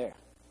wasn't there?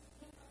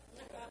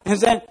 And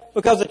then,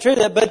 because the truth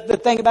of it, but the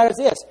thing about it is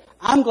this,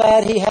 I'm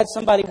glad he had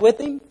somebody with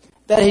him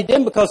that he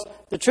didn't, because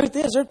the truth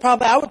is,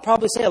 I would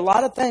probably say a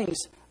lot of things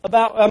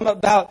about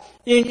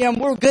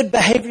we're good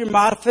behavior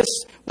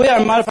modifiers. We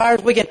are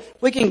modifiers.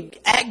 We can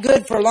act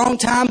good for a long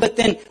time, but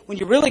then when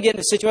you really get in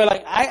a situation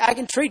like I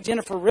can treat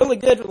Jennifer really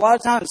good a lot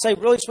of times and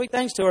say really sweet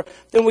things to her.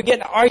 Then we get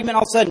in an argument,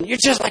 all of a sudden you're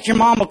just like your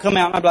mom will come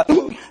out, and I'm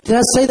like, did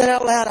I say that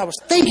out loud? I was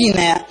thinking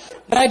that,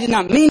 but I did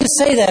not mean to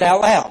say that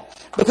out loud.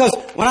 Because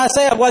when I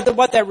say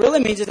what that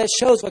really means is that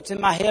shows what's in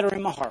my head or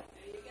in my heart.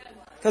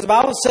 Because the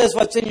Bible says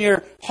what's in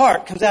your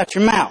heart comes out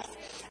your mouth.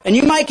 And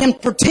you might can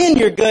pretend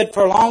you're good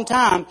for a long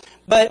time,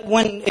 but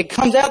when it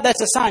comes out,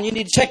 that's a sign. You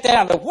need to check that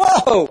out. Like,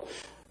 whoa,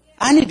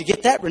 I need to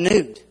get that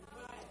renewed.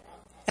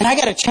 And I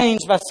got to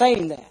change by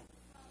saying that.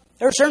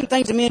 There are certain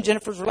things in me and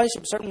Jennifer's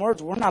relationship, certain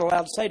words we're not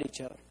allowed to say to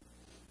each other.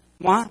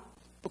 Why?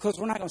 Because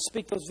we're not going to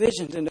speak those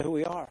visions into who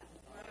we are.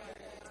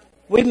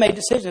 We've made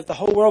decisions. If the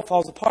whole world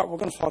falls apart, we're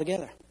going to fall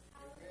together.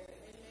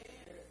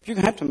 You're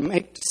going to have to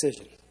make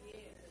decisions.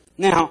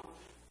 Now,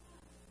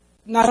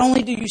 not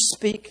only do you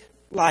speak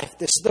life,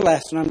 this is the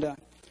last one, I'm done.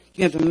 You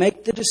You have to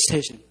make the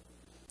decision.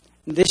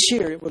 And this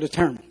year it will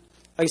determine.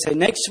 Like I say,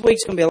 next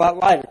week's going to be a lot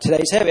lighter.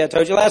 Today's heavy. I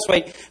told you last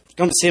week, it's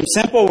going to seem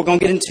simple. We're going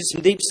to get into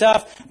some deep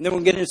stuff, and then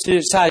we'll get into the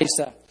exciting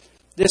stuff.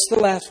 This is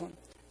the last one.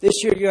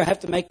 This year you're going to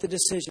have to make the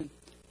decision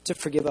to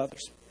forgive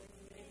others.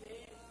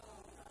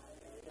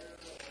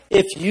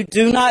 If you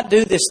do not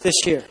do this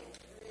year,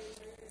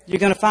 you're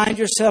going to find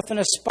yourself in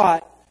a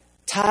spot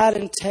tied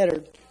and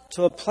tethered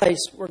to a place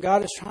where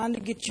God is trying to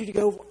get you to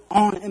go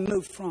on and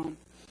move from.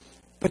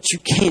 But you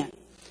can't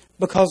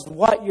because of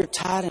what you're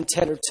tied and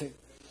tethered to.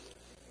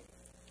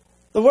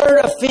 The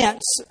word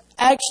offense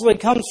actually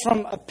comes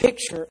from a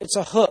picture. It's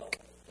a hook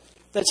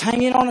that's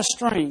hanging on a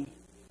string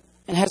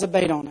and has a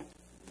bait on it.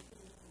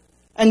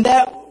 And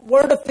that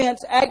word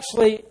offense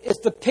actually is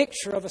the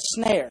picture of a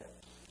snare.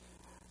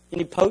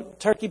 Any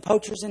turkey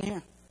poachers in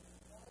here?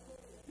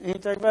 Any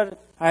turkey poachers?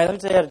 All right, let me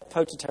tell you how to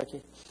poach a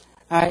turkey.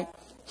 All right,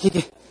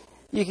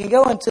 you can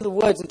go into the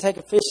woods and take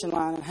a fishing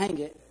line and hang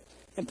it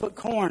and put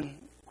corn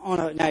on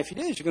it. Now, if you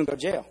do this, you're going to go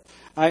to jail.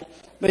 All right,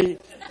 but you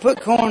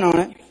put corn on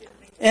it.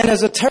 And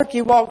as a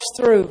turkey walks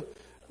through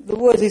the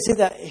woods,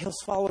 he'll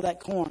swallow that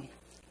corn.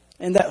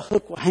 And that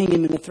hook will hang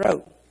him in the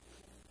throat.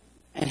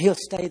 And he'll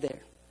stay there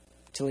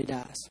till he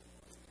dies.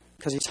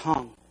 Because he's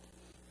hung.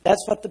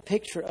 That's what the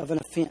picture of an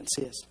offense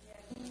is.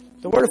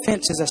 The word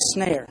offense is a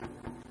snare.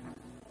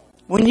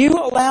 When you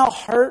allow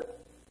hurt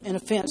and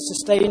offense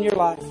to stay in your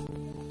life,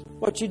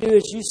 what you do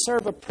is you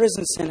serve a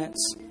prison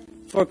sentence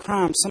for a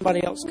crime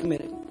somebody else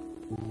committed.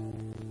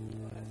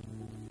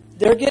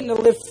 They're getting to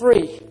live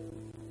free.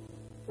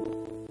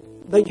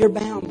 But you're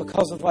bound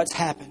because of what's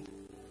happened.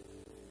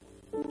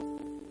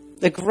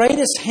 The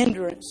greatest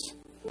hindrance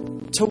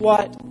to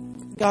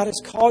what God has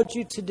called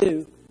you to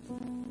do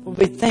will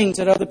be things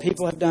that other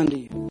people have done to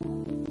you.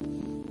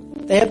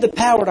 They have the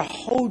power to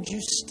hold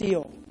you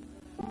still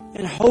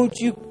and hold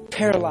you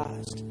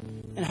paralyzed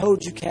and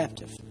hold you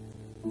captive.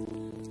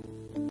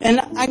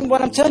 And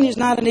what I'm telling you is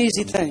not an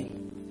easy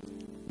thing.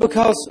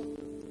 Because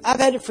I've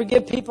had to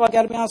forgive people. I've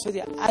got to be honest with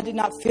you. I did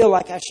not feel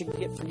like I should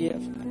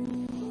forgive.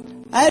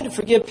 I had to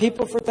forgive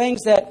people for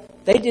things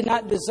that they did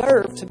not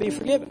deserve to be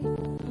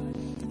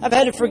forgiven. I've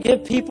had to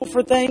forgive people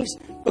for things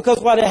because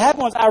what had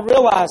happened was I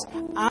realized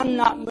I'm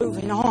not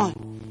moving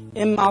on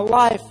in my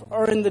life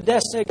or in the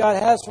destiny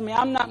God has for me.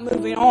 I'm not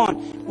moving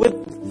on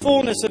with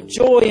fullness of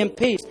joy and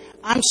peace.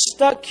 I'm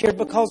stuck here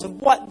because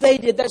of what they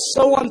did. That's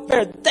so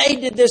unfair. They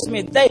did this to me.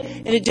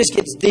 And it just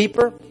gets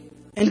deeper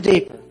and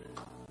deeper.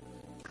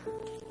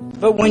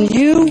 But when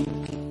you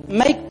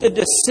make the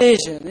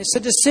decision, it's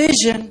a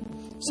decision.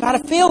 It's not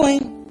a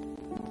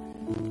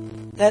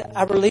feeling that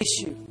I release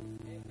you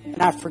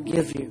and I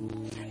forgive you.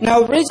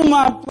 Now, the reason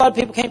why a lot of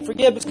people can't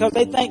forgive is because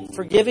they think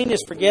forgiving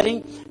is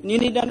forgetting. And you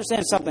need to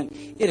understand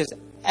something. It is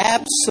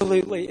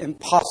absolutely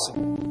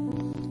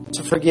impossible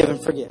to forgive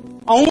and forget.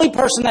 Only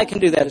person that can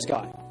do that is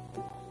God.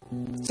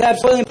 It's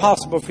absolutely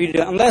impossible for you to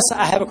do it unless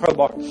I have a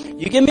crowbar.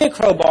 You give me a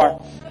crowbar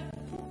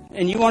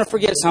and you want to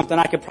forget something,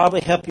 I could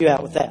probably help you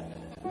out with that.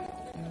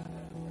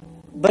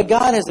 But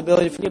God has the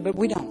ability to forgive, but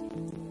we don't.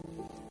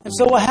 And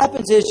so what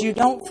happens is you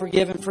don't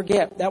forgive and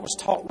forget. That was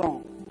taught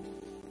wrong.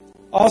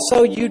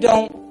 Also, you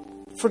don't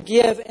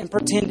forgive and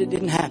pretend it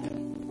didn't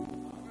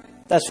happen.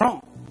 That's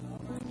wrong.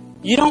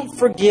 You don't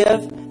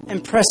forgive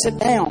and press it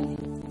down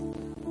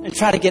and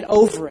try to get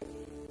over it.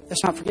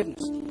 That's not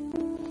forgiveness.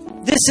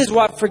 This is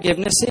what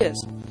forgiveness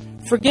is.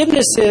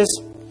 Forgiveness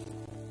is,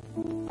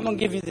 I'm going to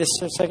give you this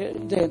for a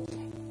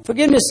second.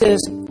 Forgiveness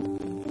is,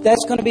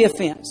 that's going to be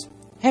offense.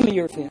 Hand me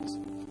your offense.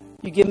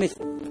 You give me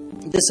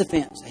this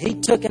offense. He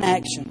took an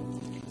action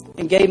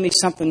and gave me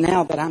something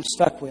now that I'm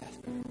stuck with.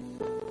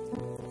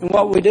 And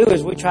what we do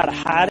is we try to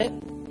hide it.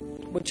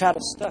 We try to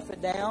stuff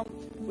it down.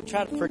 We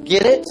try to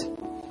forget it.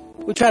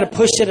 We try to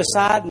push it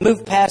aside,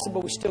 move past it,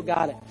 but we still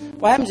got it.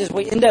 What happens is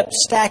we end up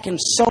stacking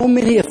so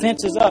many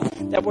offenses up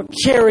that we're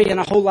carrying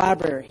a whole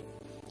library.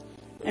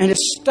 And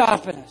it's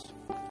stopping us.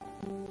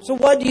 So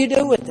what do you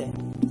do with it?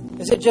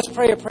 Is it just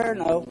pray a prayer?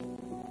 No.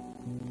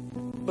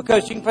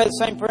 Because you can pray the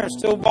same prayer and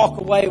still walk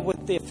away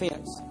with the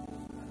offense.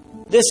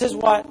 This is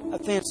what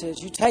offense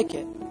is. You take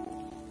it.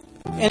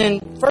 And in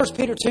 1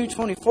 Peter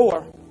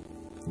 2:24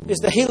 is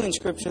the healing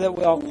scripture that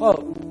we all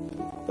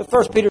quote. But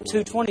 1 Peter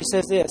 2:20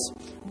 says this: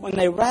 when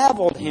they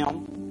raveled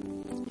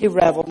him, he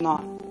raveled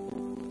not.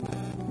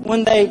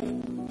 When they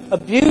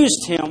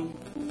abused him,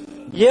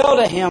 yelled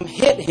at him,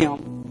 hit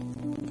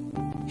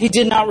him, he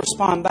did not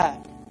respond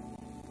back.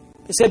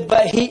 It said,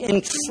 but he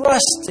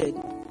entrusted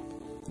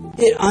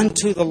it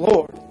unto the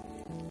Lord.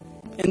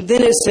 And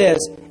then it says,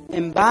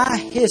 and by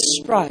his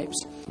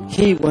stripes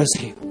he was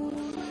healed.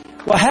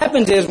 What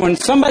happens is when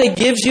somebody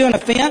gives you an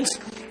offense,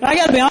 and I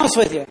got to be honest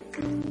with you,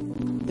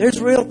 there's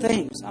real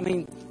things. I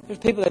mean, there's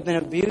people that have been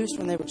abused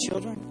when they were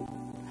children.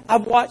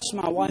 I've watched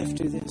my wife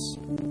do this.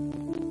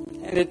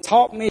 And it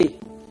taught me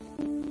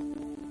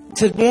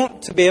to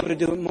want to be able to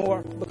do it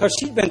more because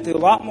she's been through a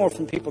lot more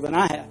from people than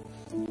I have.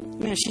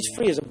 Man, she's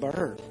free as a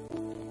bird.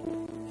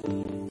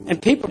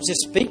 And people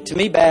just speak to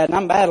me bad and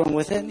I'm battling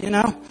with it,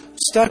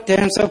 stuck there.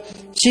 And so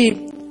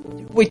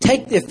we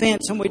take the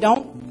offense and we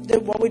don't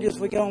what we do is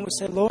we go and we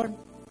say, Lord,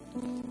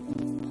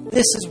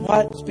 this is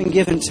what's been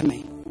given to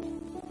me.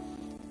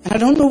 And I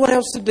don't know what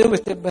else to do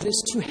with it, but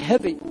it's too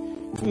heavy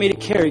for me to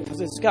carry because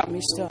it's got me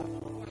stuck.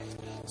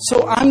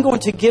 So I'm going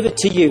to give it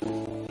to you.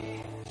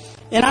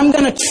 And I'm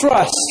going to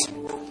trust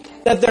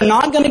that they're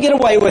not going to get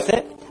away with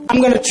it. I'm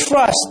going to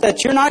trust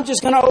that you're not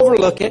just going to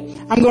overlook it.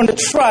 I'm going to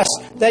trust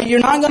that you're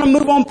not going to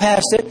move on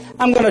past it.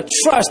 I'm going to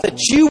trust that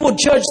you will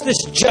judge this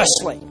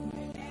justly.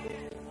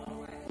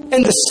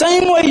 In the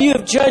same way you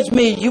have judged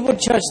me, you will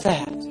judge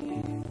that.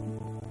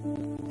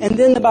 And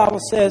then the Bible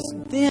says,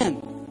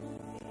 then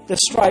the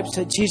stripes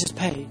that Jesus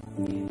paid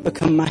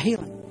become my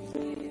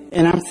healing.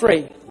 And I'm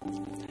free.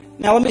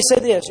 Now let me say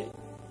this.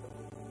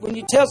 When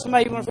you tell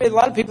somebody you want to free, a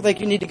lot of people think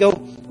you need to go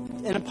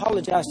and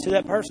apologize to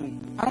that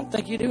person. I don't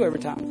think you do every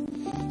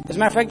time. As a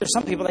matter of fact, there's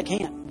some people that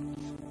can't.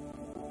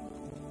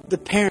 The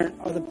parent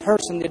or the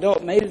person, the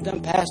adult, may have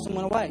done past and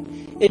went away.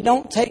 It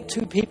don't take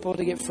two people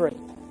to get free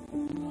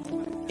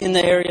in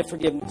the area of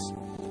forgiveness.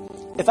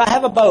 If I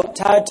have a boat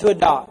tied to a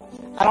dock,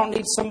 I don't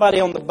need somebody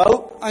on the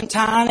boat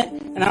untying it,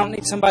 and I don't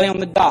need somebody on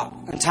the dock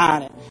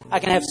untying it. I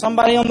can have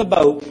somebody on the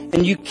boat,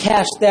 and you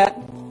cast that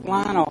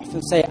line off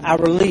and say, I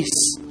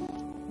release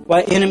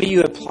what enemy you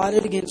have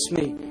plotted against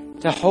me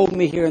to hold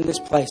me here in this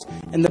place,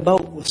 and the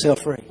boat will sail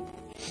free.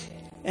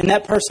 And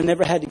that person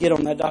never had to get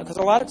on that dock. Because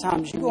a lot of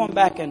times you going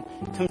back and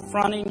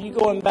confronting, you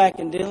going back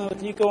and dealing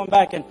with, you going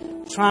back and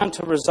trying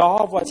to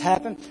resolve what's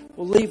happened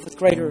will leave with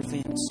greater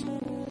offense.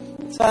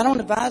 So I don't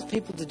advise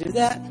people to do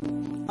that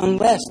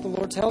unless the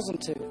Lord tells them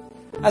to.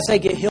 I say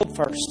get healed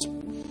first.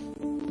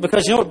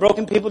 Because you know what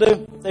broken people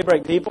do? They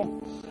break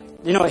people.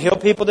 You know what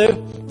healed people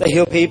do? They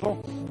heal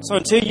people. So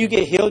until you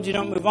get healed, you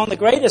don't move on. The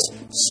greatest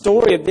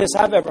story of this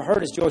I've ever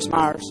heard is Joyce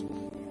Myers.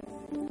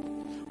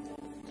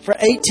 For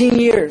 18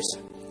 years,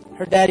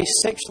 her daddy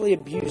sexually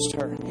abused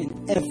her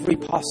in every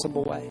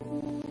possible way.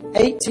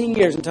 18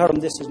 years and told them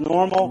this is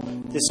normal,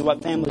 this is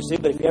what families do,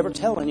 but if you ever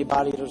tell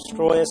anybody, it'll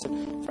destroy us.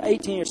 And for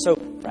 18 years, so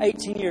for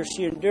 18 years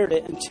she endured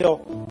it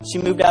until she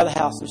moved out of the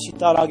house and she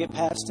thought, I'll get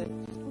past it.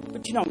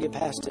 But you don't get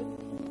past it.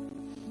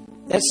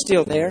 That's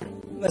still there.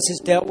 Unless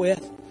it's dealt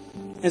with.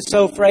 And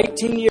so for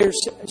 18 years,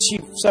 she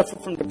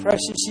suffered from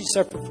depression, she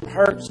suffered from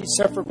hurt, she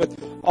suffered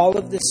with all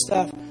of this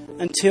stuff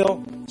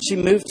until she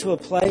moved to a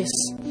place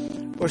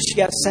where she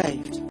got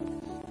saved.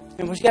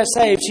 And when she got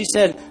saved, she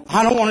said,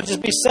 I don't want to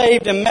just be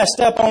saved and messed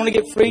up. I want to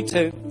get free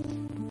too.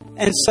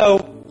 And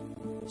so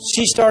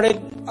she started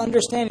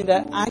understanding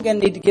that I'm going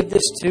to need to give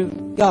this to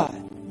God.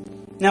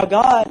 Now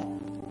God,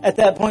 at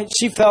that point,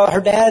 she felt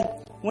her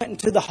dad went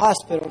into the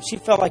hospital. She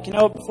felt like,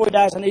 before he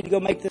dies, I need to go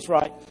make this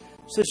right.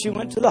 So she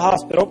went to the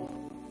hospital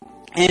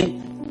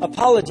and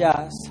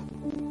apologized.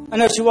 I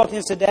know she walked in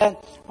and said, Dad,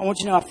 I want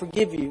you to know I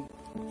forgive you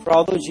for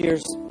all those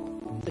years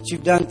that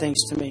you've done things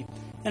to me.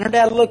 And her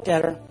dad looked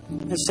at her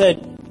and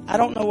said, I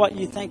don't know what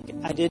you think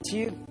I did to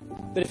you,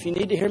 but if you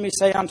need to hear me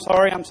say I'm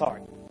sorry, I'm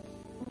sorry.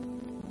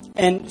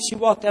 And she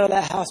walked out of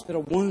that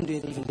hospital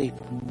wounded even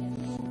deeper.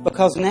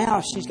 Because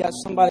now she's got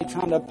somebody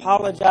trying to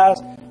apologize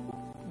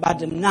by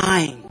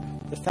denying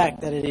the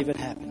fact that it even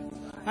happened.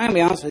 I'm going to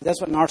be honest with you, that's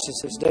what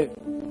narcissists do.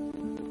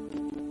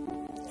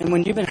 And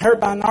when you've been hurt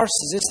by a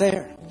narcissist, it's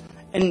there.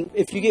 And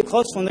if you get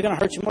close to them, they're going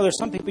to hurt you more. There's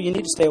some people you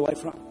need to stay away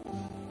from.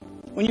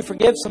 When you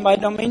forgive somebody,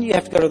 it don't mean you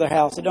have to go to their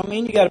house. It don't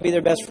mean you got to be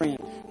their best friend.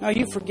 No,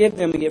 you forgive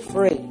them and get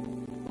free.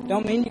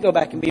 Don't mean you go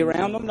back and be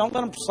around them. Don't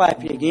let them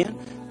slap you again.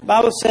 The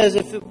Bible says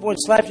if it would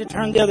slap you,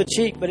 turn the other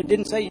cheek, but it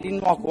didn't say you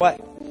didn't walk away.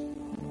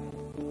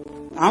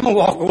 I'm going to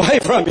walk away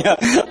from you.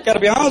 I've got to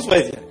be honest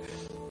with you.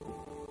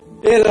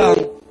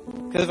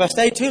 Because if I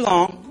stay too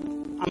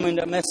long, I'm going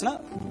to end up messing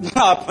up.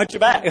 I'll punch you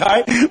back, all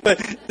right? But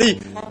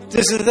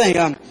this is the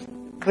thing.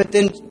 But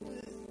then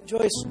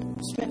Joyce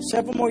spent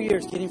several more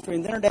years getting free.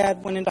 And then her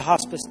dad went into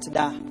hospice to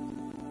die.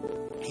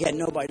 He had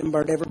nobody to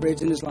burn every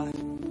bridge in his life.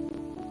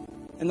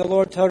 And the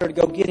Lord told her to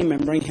go get him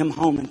and bring him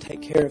home and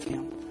take care of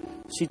him.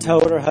 She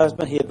told her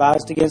husband, he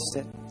advised against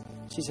it.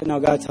 She said, no,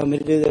 God told me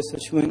to do this. So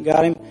she went and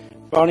got him,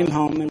 brought him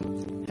home,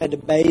 and had to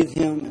bathe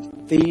him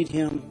and feed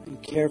him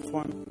and care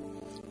for him.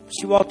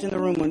 She walked in the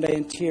room one day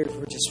and tears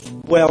were just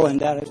welling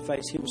down his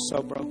face. He was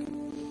so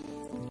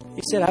broken.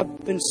 He said,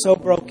 I've been so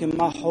broken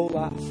my whole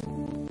life.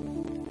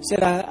 He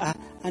said, I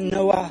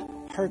know I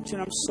hurt you,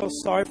 and I'm so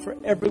sorry for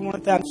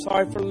everyone that I'm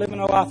sorry for living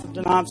a life of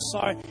denial. I'm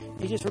sorry.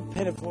 He just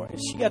repented for it.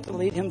 And she got to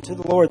lead him to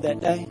the Lord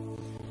that day.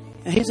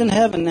 And he's in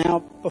heaven now.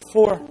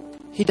 Before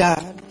he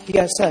died, he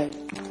got saved.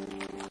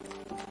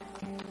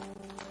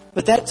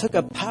 But that took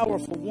a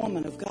powerful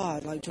woman of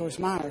God like Joyce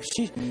Myers.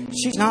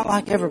 She's not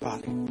like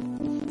everybody.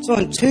 So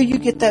until you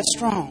get that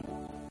strong,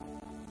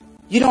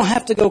 you don't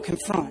have to go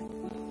confront.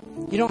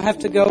 You don't have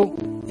to go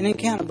and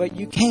encounter, but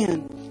you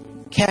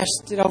can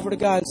cast it over to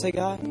God and say,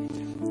 God,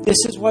 this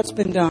is what's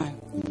been done.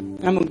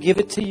 And I'm going to give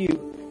it to you.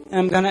 And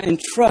I'm going to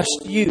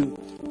entrust you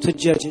to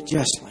judge it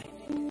justly.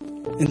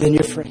 And then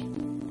you're free.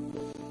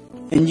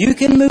 And you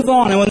can move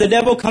on. And when the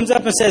devil comes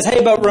up and says,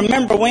 hey, but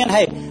remember when?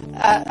 Hey,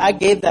 I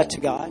gave that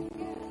to God.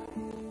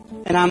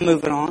 And I'm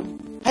moving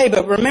on. Hey,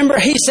 but remember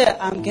he said,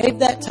 I gave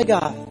that to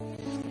God.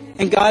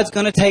 And God's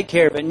going to take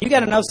care of it. And you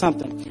got to know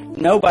something.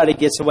 Nobody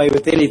gets away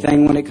with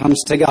anything when it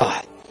comes to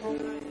God.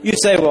 You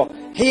say, well,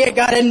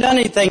 God hadn't done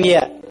anything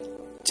yet.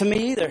 To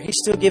me either. He's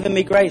still giving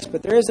me grace.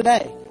 But there is a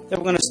day that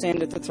we're going to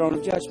stand at the throne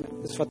of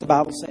judgment. That's what the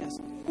Bible says.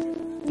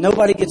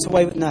 Nobody gets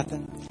away with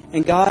nothing.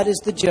 And God is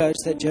the judge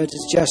that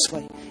judges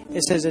justly.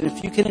 It says that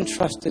if you can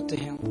entrust it to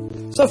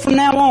Him. So from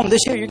now on, this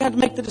year, you're going to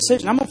have to make the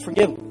decision. I'm going to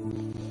forgive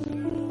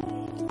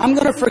them. I'm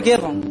going to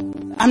forgive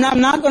them.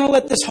 I'm not going to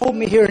let this hold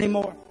me here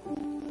anymore.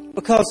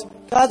 Because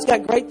God's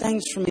got great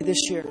things for me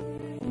this year.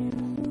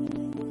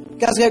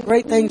 God's got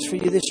great things for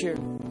you this year.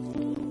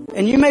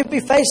 And you may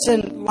be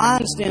facing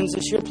lion's dens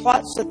this year,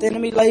 plots that the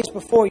enemy lays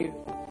before you.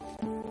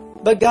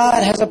 But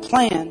God has a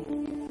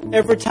plan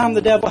every time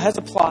the devil has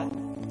a plot.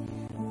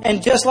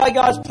 And just like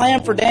God's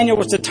plan for Daniel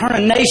was to turn a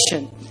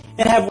nation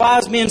and have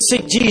wise men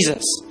seek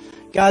Jesus,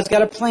 God's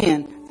got a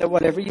plan that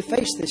whatever you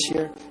face this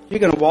year, you're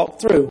going to walk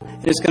through.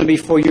 And it's going to be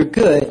for your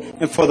good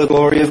and for the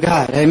glory of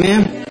God.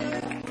 Amen?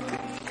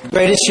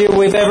 Greatest year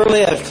we've ever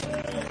lived.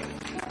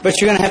 But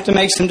you're going to have to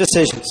make some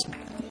decisions.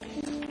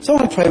 So I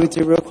want to pray with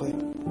you real quick.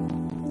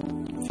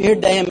 If you're here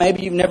today and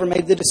maybe you've never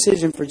made the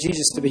decision for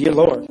Jesus to be your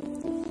Lord,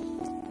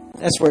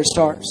 that's where it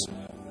starts.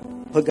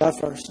 Put God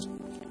first.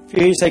 If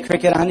you're here, you say,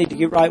 Cricket, I need to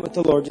get right with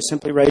the Lord, just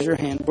simply raise your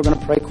hand. We're going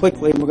to pray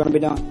quickly and we're going to be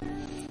done.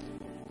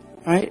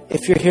 All right?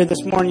 If you're here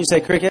this morning, you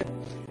say, Cricket,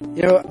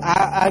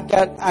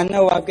 I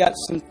know I've got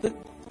some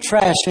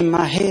trash in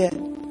my head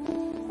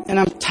and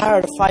I'm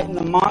tired of fighting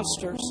the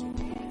monsters.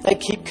 They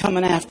keep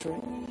coming after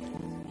it.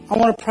 I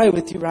want to pray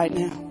with you right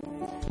now.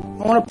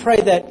 I want to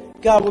pray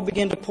that God will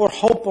begin to pour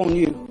hope on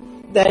you.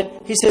 That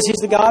He says He's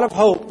the God of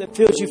hope that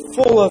fills you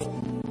full of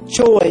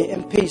joy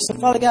and peace. So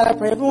Father God, I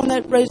pray everyone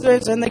that raised their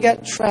hands and they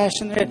got trash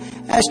in their head,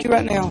 I ask you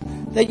right now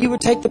that you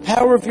would take the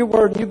power of your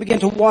word and you begin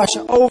to wash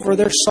over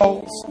their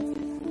souls.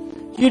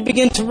 You'd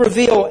begin to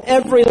reveal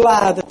every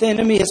lie that the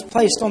enemy has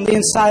placed on the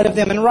inside of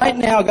them. And right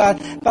now, God,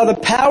 by the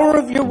power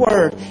of your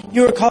word,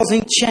 you are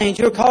causing change.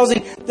 You're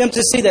causing them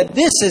to see that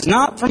this is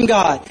not from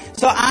God.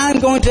 So I'm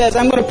going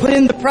to put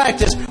into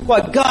practice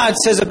what God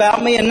says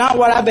about me and not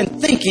what I've been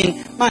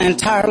thinking my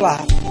entire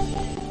life.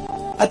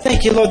 I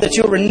thank you, Lord, that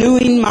you're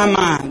renewing my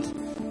mind.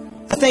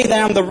 I thank you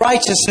that I'm the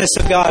righteousness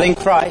of God in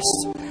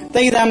Christ.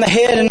 Thank you that I'm the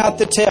head and not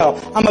the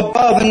tail. I'm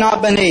above and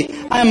not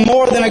beneath. I am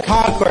more than a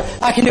conqueror.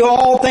 I can do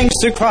all things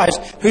through Christ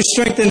who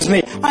strengthens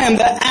me. I am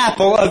the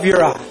apple of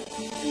your eye.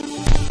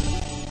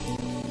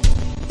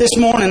 This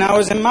morning I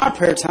was in my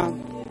prayer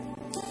time.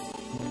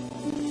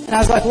 And I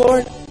was like,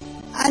 Lord,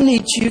 I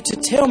need you to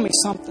tell me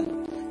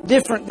something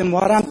different than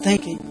what I'm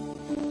thinking.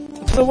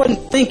 Because I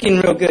wasn't thinking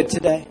real good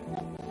today.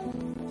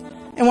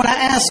 And when I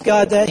asked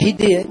God that, He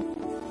did.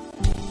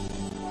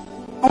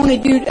 I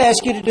wanted to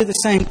ask you to do the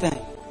same thing.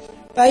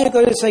 Bow your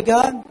head and say,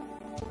 God,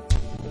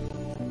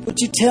 would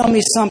you tell me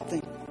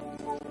something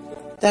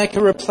that I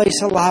can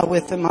replace a lie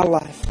with in my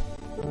life?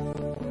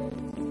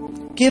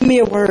 Give me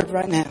a word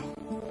right now.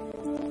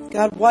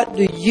 God, what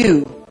do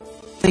you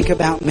think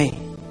about me?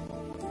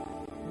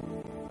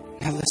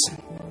 Now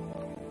listen.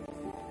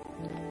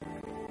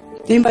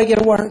 Did anybody get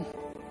a word?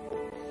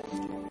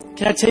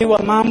 Can I tell you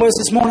what mine was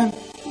this morning?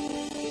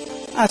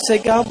 I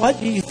said, God, what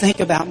do you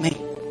think about me?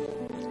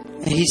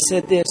 And He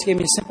said this. He gave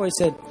me a simple, He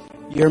said,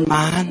 you're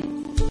mine.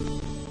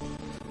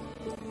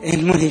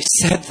 And when He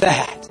said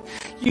that,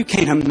 you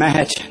can't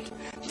imagine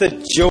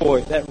the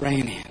joy that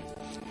ran in.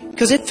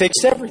 Because it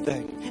fixed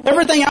everything.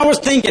 Everything I was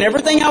thinking,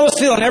 everything I was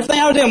feeling, everything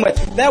I was dealing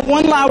with. That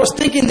one lie, I was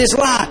thinking this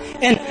lie.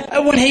 And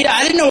when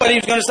I didn't know what He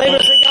was going to say, but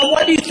I said, God,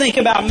 what do you think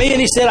about me?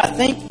 And He said, I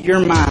think you're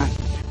mine.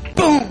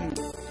 Boom!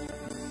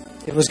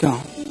 It was gone.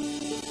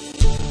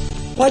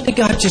 What did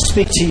God just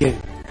speak to you?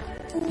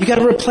 You got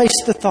to replace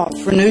the thoughts,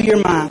 renew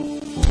your mind.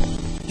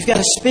 You've got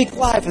to speak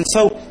life. And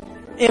so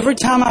every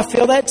time I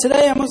feel that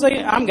today, I'm going to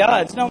say, I'm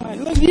God's. No,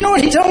 look, you know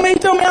what He told me? He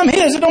told me I'm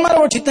His. It don't matter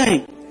what you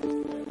think.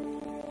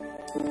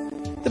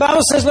 The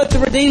Bible says, let the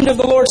redeemed of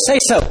the Lord say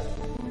so.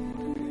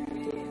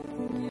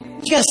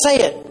 You got to say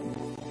it.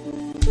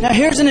 Now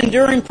here's an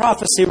enduring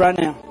prophecy right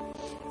now.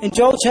 In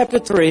Joel chapter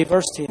 3,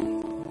 verse 10.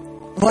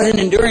 What an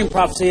enduring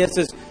prophecy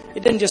is.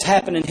 It didn't just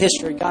happen in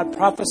history. God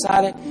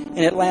prophesied it, and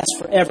it lasts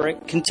forever.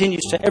 It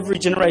continues to every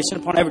generation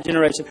upon every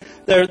generation.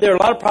 There are a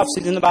lot of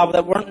prophecies in the Bible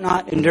that weren't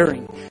not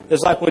enduring.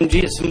 There's like when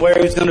Jesus and where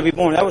He was going to be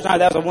born. That was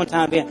a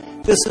one-time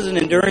event. This is an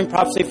enduring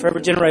prophecy for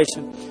every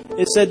generation.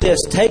 It said this,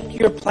 take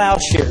your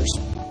plowshares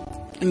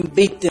and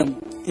beat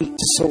them into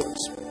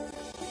swords.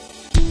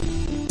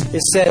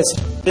 It says,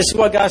 this is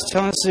what God's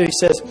telling us to do. He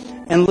says,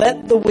 and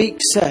let the weak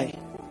say,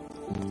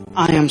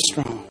 I am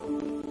strong.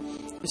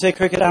 You say,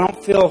 Cricket, I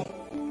don't feel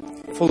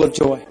full of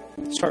joy.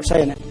 Start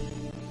saying it.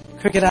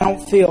 Cricket, I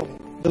don't feel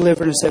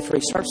delivered and set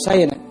free. Start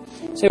saying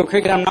it. Say, well,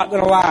 Cricket, I'm not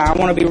going to lie. I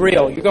want to be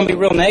real. You're going to be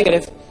real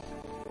negative.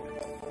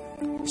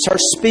 Start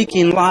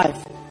speaking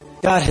life.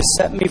 God has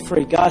set me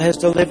free. God has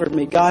delivered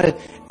me.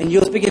 And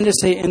you'll begin to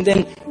say, and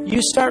then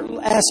you start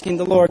asking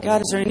the Lord,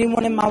 God, is there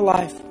anyone in my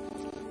life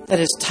that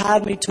has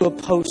tied me to a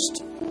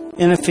post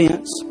in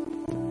offense?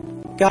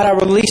 God, I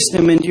release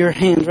them into your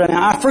hands right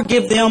now. I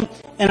forgive them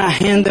and I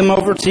hand them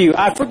over to you.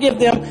 I forgive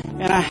them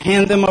and I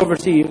hand them over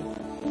to you.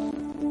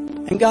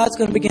 And God's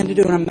going to begin to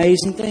do an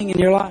amazing thing in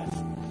your life.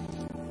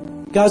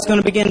 God's going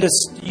to begin to,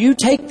 you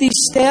take these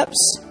steps,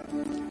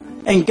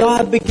 and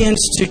God begins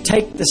to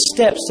take the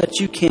steps that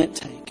you can't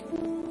take.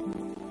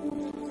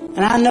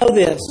 And I know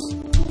this.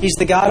 He's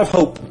the God of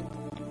hope.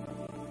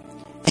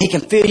 He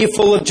can fill you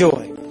full of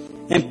joy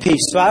and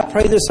peace. So I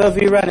pray this over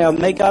you right now.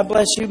 May God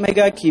bless you. May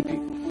God keep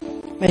you.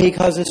 May He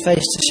cause His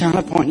face to shine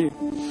upon you.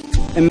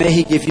 And may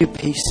He give you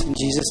peace in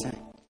Jesus' name.